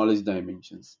knowledge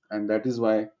dimensions, and that is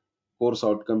why course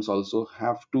outcomes also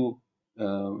have to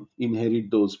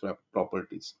inherit those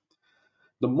properties.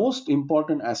 The most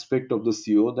important aspect of the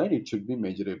CO, that it should be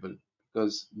measurable,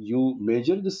 because you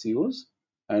measure the COs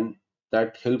and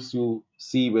that helps you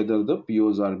see whether the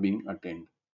POs are being attained.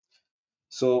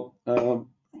 So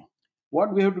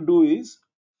what we have to do is,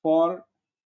 for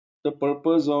the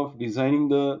purpose of designing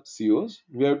the COs,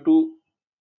 we have to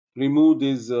remove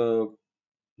this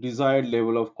desired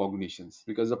level of cognitions,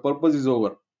 because the purpose is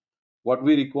over. What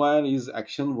we require is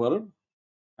action verb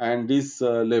and this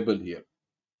label here.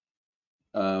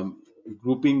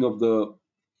 Grouping of the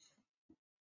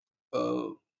uh,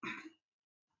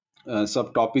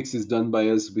 subtopics is done by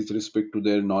us with respect to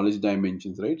their knowledge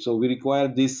dimensions, right? So we require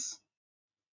this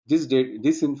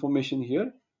information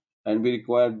here, and we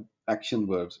require action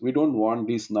verbs. We don't want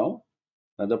this now.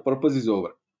 The purpose is over.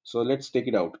 So let's take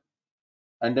it out,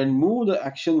 and then move the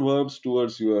action verbs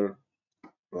towards your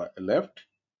left,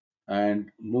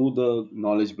 and move the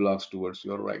knowledge blocks towards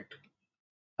your right.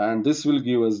 And this will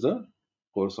give us the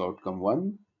course outcome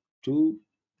 1, 2,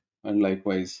 and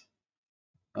likewise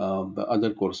the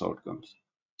other course outcomes.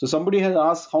 So somebody has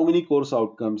asked how many course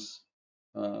outcomes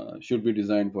should be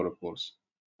designed for a course.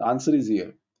 The answer is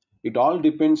here. It all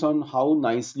depends on how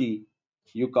nicely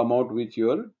you come out with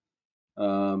your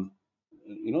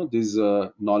these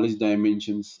knowledge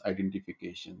dimensions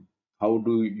identification. How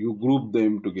do you group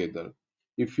them together?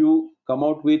 If you come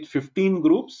out with 15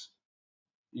 groups,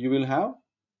 you will have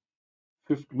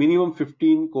minimum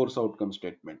 15 course outcome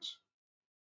statements.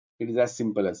 It is as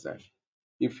simple as that.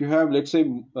 If you have, let's say,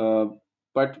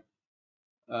 but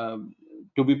um,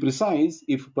 to be precise,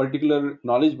 if a particular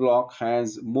knowledge block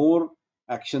has more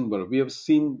action verb, we have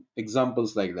seen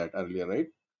examples like that earlier, right?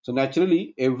 So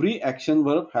naturally, every action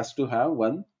verb has to have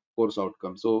one course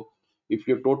outcome. So if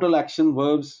your total action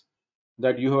verbs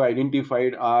that you have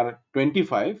identified are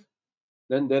 25,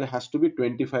 then there has to be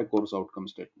 25 course outcome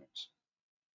statements.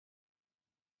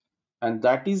 And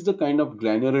that is the kind of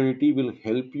granularity will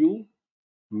help you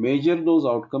measure those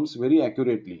outcomes very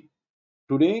accurately.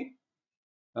 Today,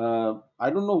 I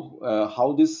don't know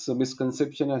how this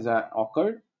misconception has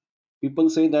occurred. People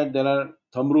say that there are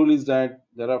thumb rule is that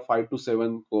there are 5 to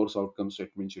 7 course outcome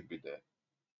statements should be there,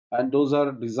 and those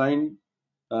are designed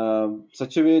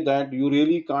such a way that you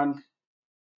really can't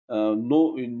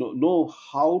know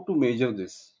how to measure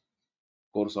this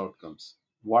course outcomes.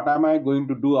 What am I going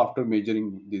to do after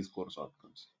measuring these course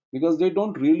outcomes? Because they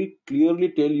don't really clearly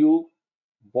tell you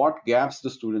what gaps the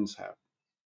students have,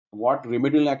 what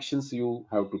remedial actions you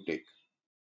have to take,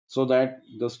 so that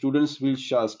the students will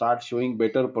start showing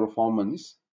better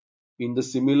performance in the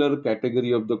similar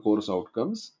category of the course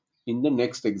outcomes in the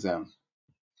next exam.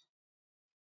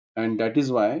 And that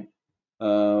is why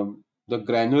the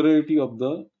granularity of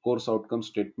the course outcome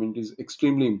statement is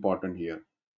extremely important here.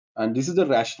 And this is the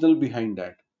rationale behind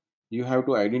that. You have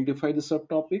to identify the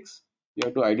subtopics. You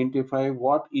have to identify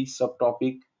what each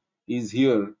subtopic is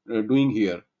here doing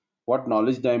here, what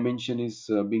knowledge dimension is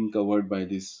being covered by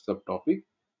this subtopic.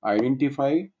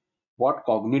 Identify what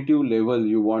cognitive level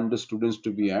you want the students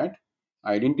to be at.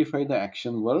 Identify the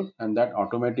action verb, and that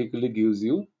automatically gives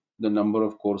you the number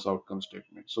of course outcome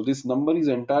statements. So this number is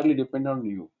entirely dependent on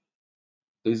you.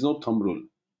 There is no thumb rule.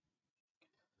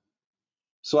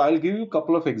 So I'll give you a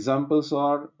couple of examples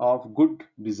of good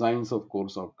designs of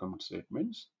course outcome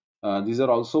statements. These are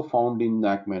also found in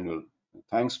NAC manual.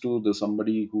 Thanks to the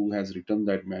somebody who has written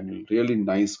that manual. Really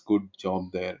nice, good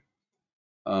job there.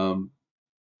 Um,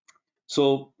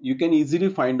 so you can easily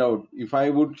find out if I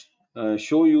would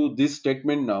show you this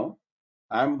statement now.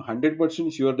 I'm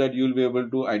 100% sure that you'll be able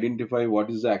to identify what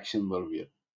is the action verb here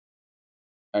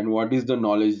and what is the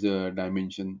knowledge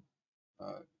dimension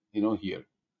uh, here.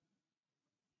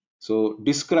 So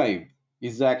describe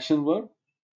is the action verb,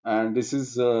 and this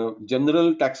is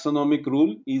general taxonomic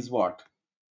rule is what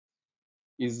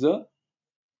is the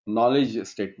knowledge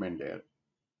statement there,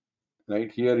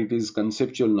 right? Here it is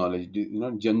conceptual knowledge,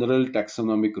 general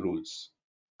taxonomic rules,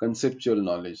 conceptual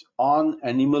knowledge on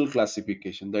animal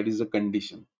classification, that is the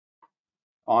condition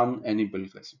on animal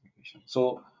classification.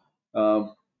 So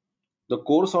the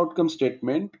course outcome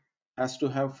statement has to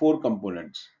have four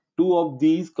components. Two of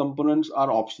these components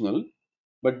are optional,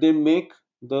 but they make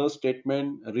the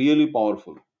statement really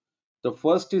powerful. The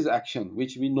first is action,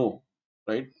 which we know,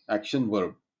 right? Action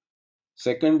verb.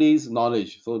 Second is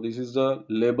knowledge. So this is the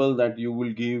label that you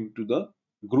will give to the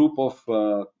group of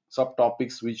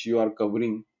subtopics which you are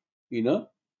covering in a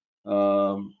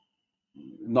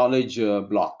knowledge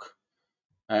block.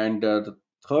 And the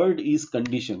third is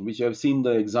condition, which I've seen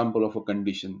the example of a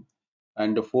condition.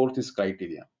 And the fourth is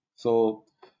criteria. So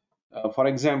for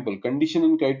example, condition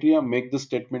and criteria make the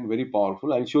statement very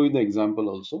powerful. I'll show you the example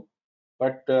also.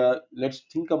 But let's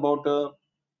think about a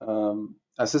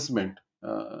assessment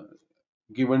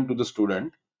given to the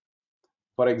student.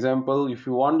 For example, if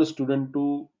you want the student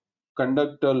to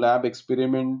conduct a lab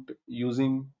experiment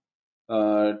using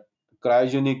uh,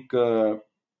 cryogenic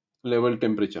level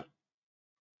temperature,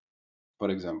 for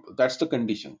example, that's the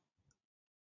condition.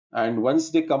 And once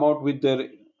they come out with their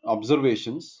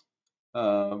observations,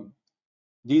 uh,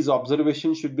 these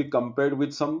observations should be compared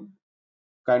with some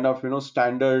kind of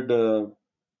standard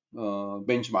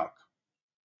benchmark.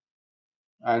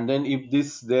 And then if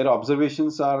this their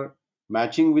observations are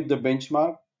matching with the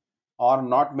benchmark or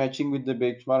not matching with the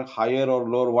benchmark, higher or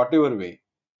lower, whatever way,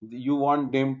 you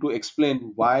want them to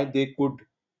explain why they could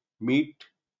meet,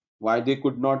 why they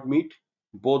could not meet.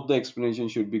 Both the explanation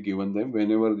should be given them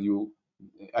whenever you,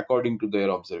 according to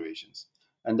their observations.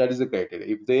 And that is the criteria.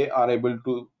 If they are able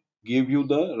to give you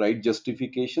the right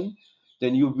justification,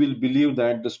 then you will believe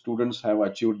that the students have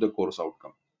achieved the course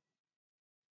outcome.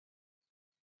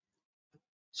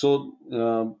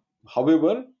 So,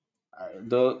 however,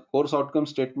 the course outcome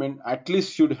statement at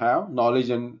least should have knowledge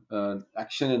and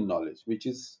action and knowledge, which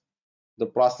is the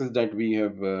process that we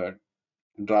have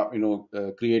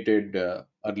created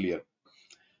earlier.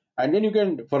 And then you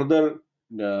can further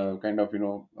kind of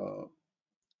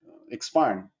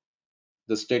expand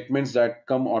the statements that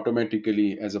come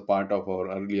automatically as a part of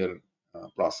our earlier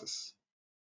process.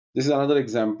 This is another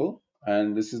example,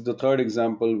 and this is the third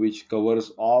example which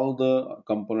covers all the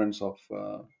components of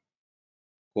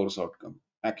course outcome: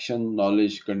 action,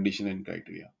 knowledge, condition, and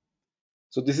criteria.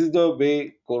 So this is the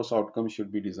way course outcome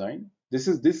should be designed.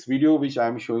 This video which I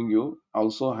am showing you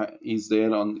also is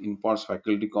there on Inpods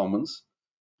Faculty Commons.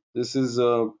 This is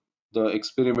the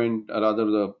experiment,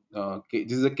 rather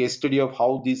this is a case study of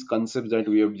how these concepts that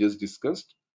we have just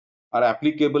discussed are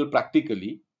applicable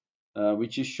practically,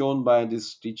 which is shown by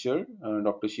this teacher,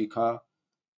 Dr. Shikha,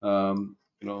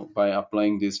 by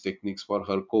applying these techniques for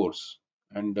her course.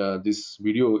 And this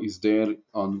video is there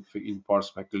on Inpods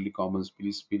Faculty Commons.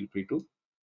 Please feel free to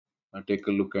take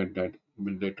a look at that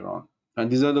later on. And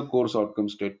these are the course outcome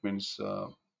statements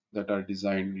that are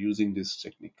designed using this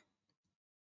technique.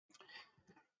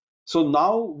 So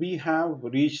now we have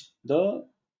reached the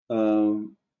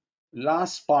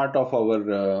last part of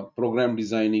our program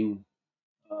designing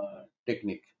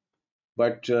technique.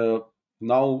 But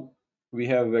now we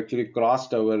have actually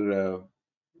crossed our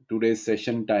today's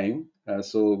session time.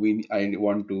 So I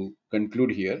want to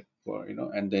conclude here for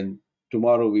and then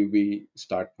tomorrow we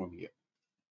start from here.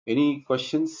 Any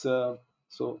questions? So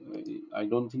I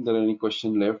don't think there are any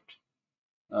question left.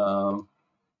 Um,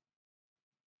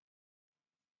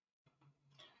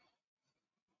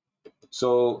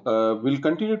 so we'll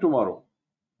continue tomorrow.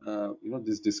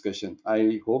 This discussion.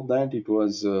 I hope that it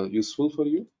was useful for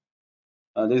you.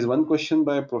 There is one question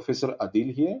by Professor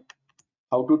Adil here: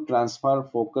 how to transfer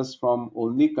focus from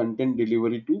only content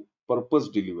delivery to purpose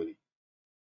delivery.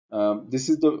 This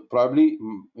is the probably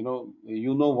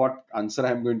what answer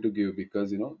I'm going to give,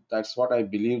 because that's what I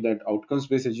believe, that outcomes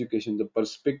based education, the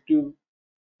perspective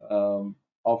of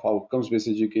outcomes based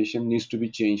education needs to be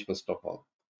changed. First of all,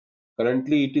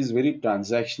 currently it is very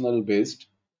transactional based.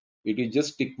 It is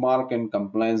just tick mark and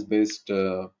compliance based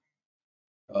uh,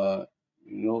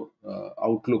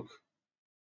 outlook,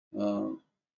 uh,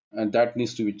 and that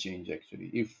needs to be changed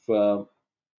actually. If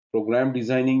program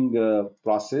designing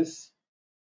process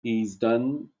is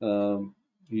done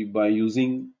by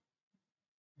using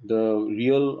the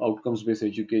real outcomes based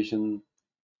education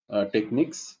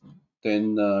techniques,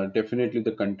 then definitely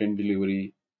the content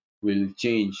delivery will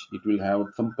change. It will have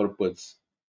some purpose,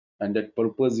 and that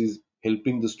purpose is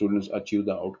helping the students achieve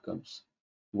the outcomes.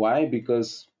 Why?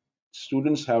 Because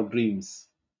students have dreams,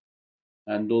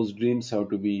 and those dreams have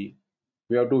to be,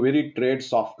 we have to very tread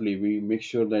softly. We make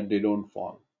sure that they don't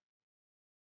fall,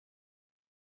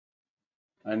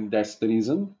 and that's the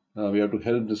reason we have to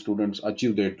help the students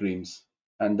achieve their dreams,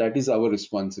 and that is our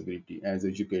responsibility as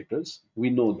educators.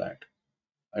 We know that.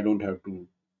 I don't have to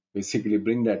basically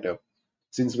bring that up.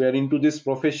 Since we are into this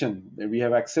profession, we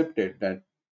have accepted that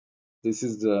this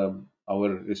is our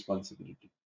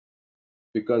responsibility,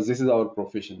 because this is our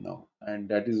profession now, and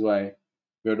that is why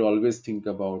we have to always think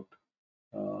about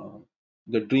uh,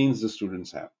 the dreams the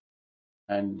students have,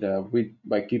 and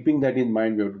by keeping that in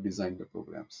mind, we have to design the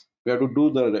programs. We have to do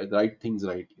the right things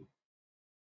rightly,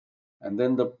 and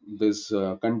then this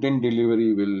content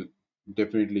delivery will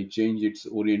definitely change its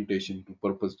orientation to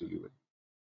purpose delivery.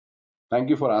 Thank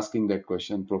you for asking that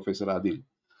question, Professor Adil.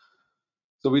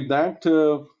 So with that,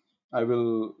 I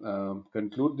will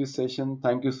conclude this session.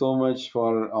 Thank you so much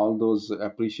for all those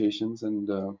appreciations, and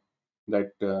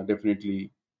that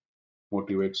definitely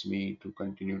motivates me to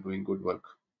continue doing good work.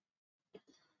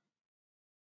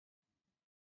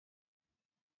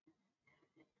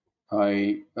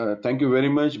 I thank you very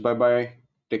much. Bye bye.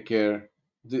 Take care.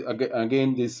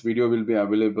 Again, this video will be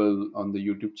available on the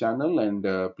YouTube channel, and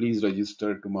please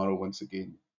register tomorrow once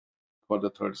again for the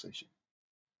third session.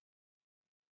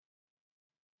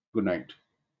 Good night.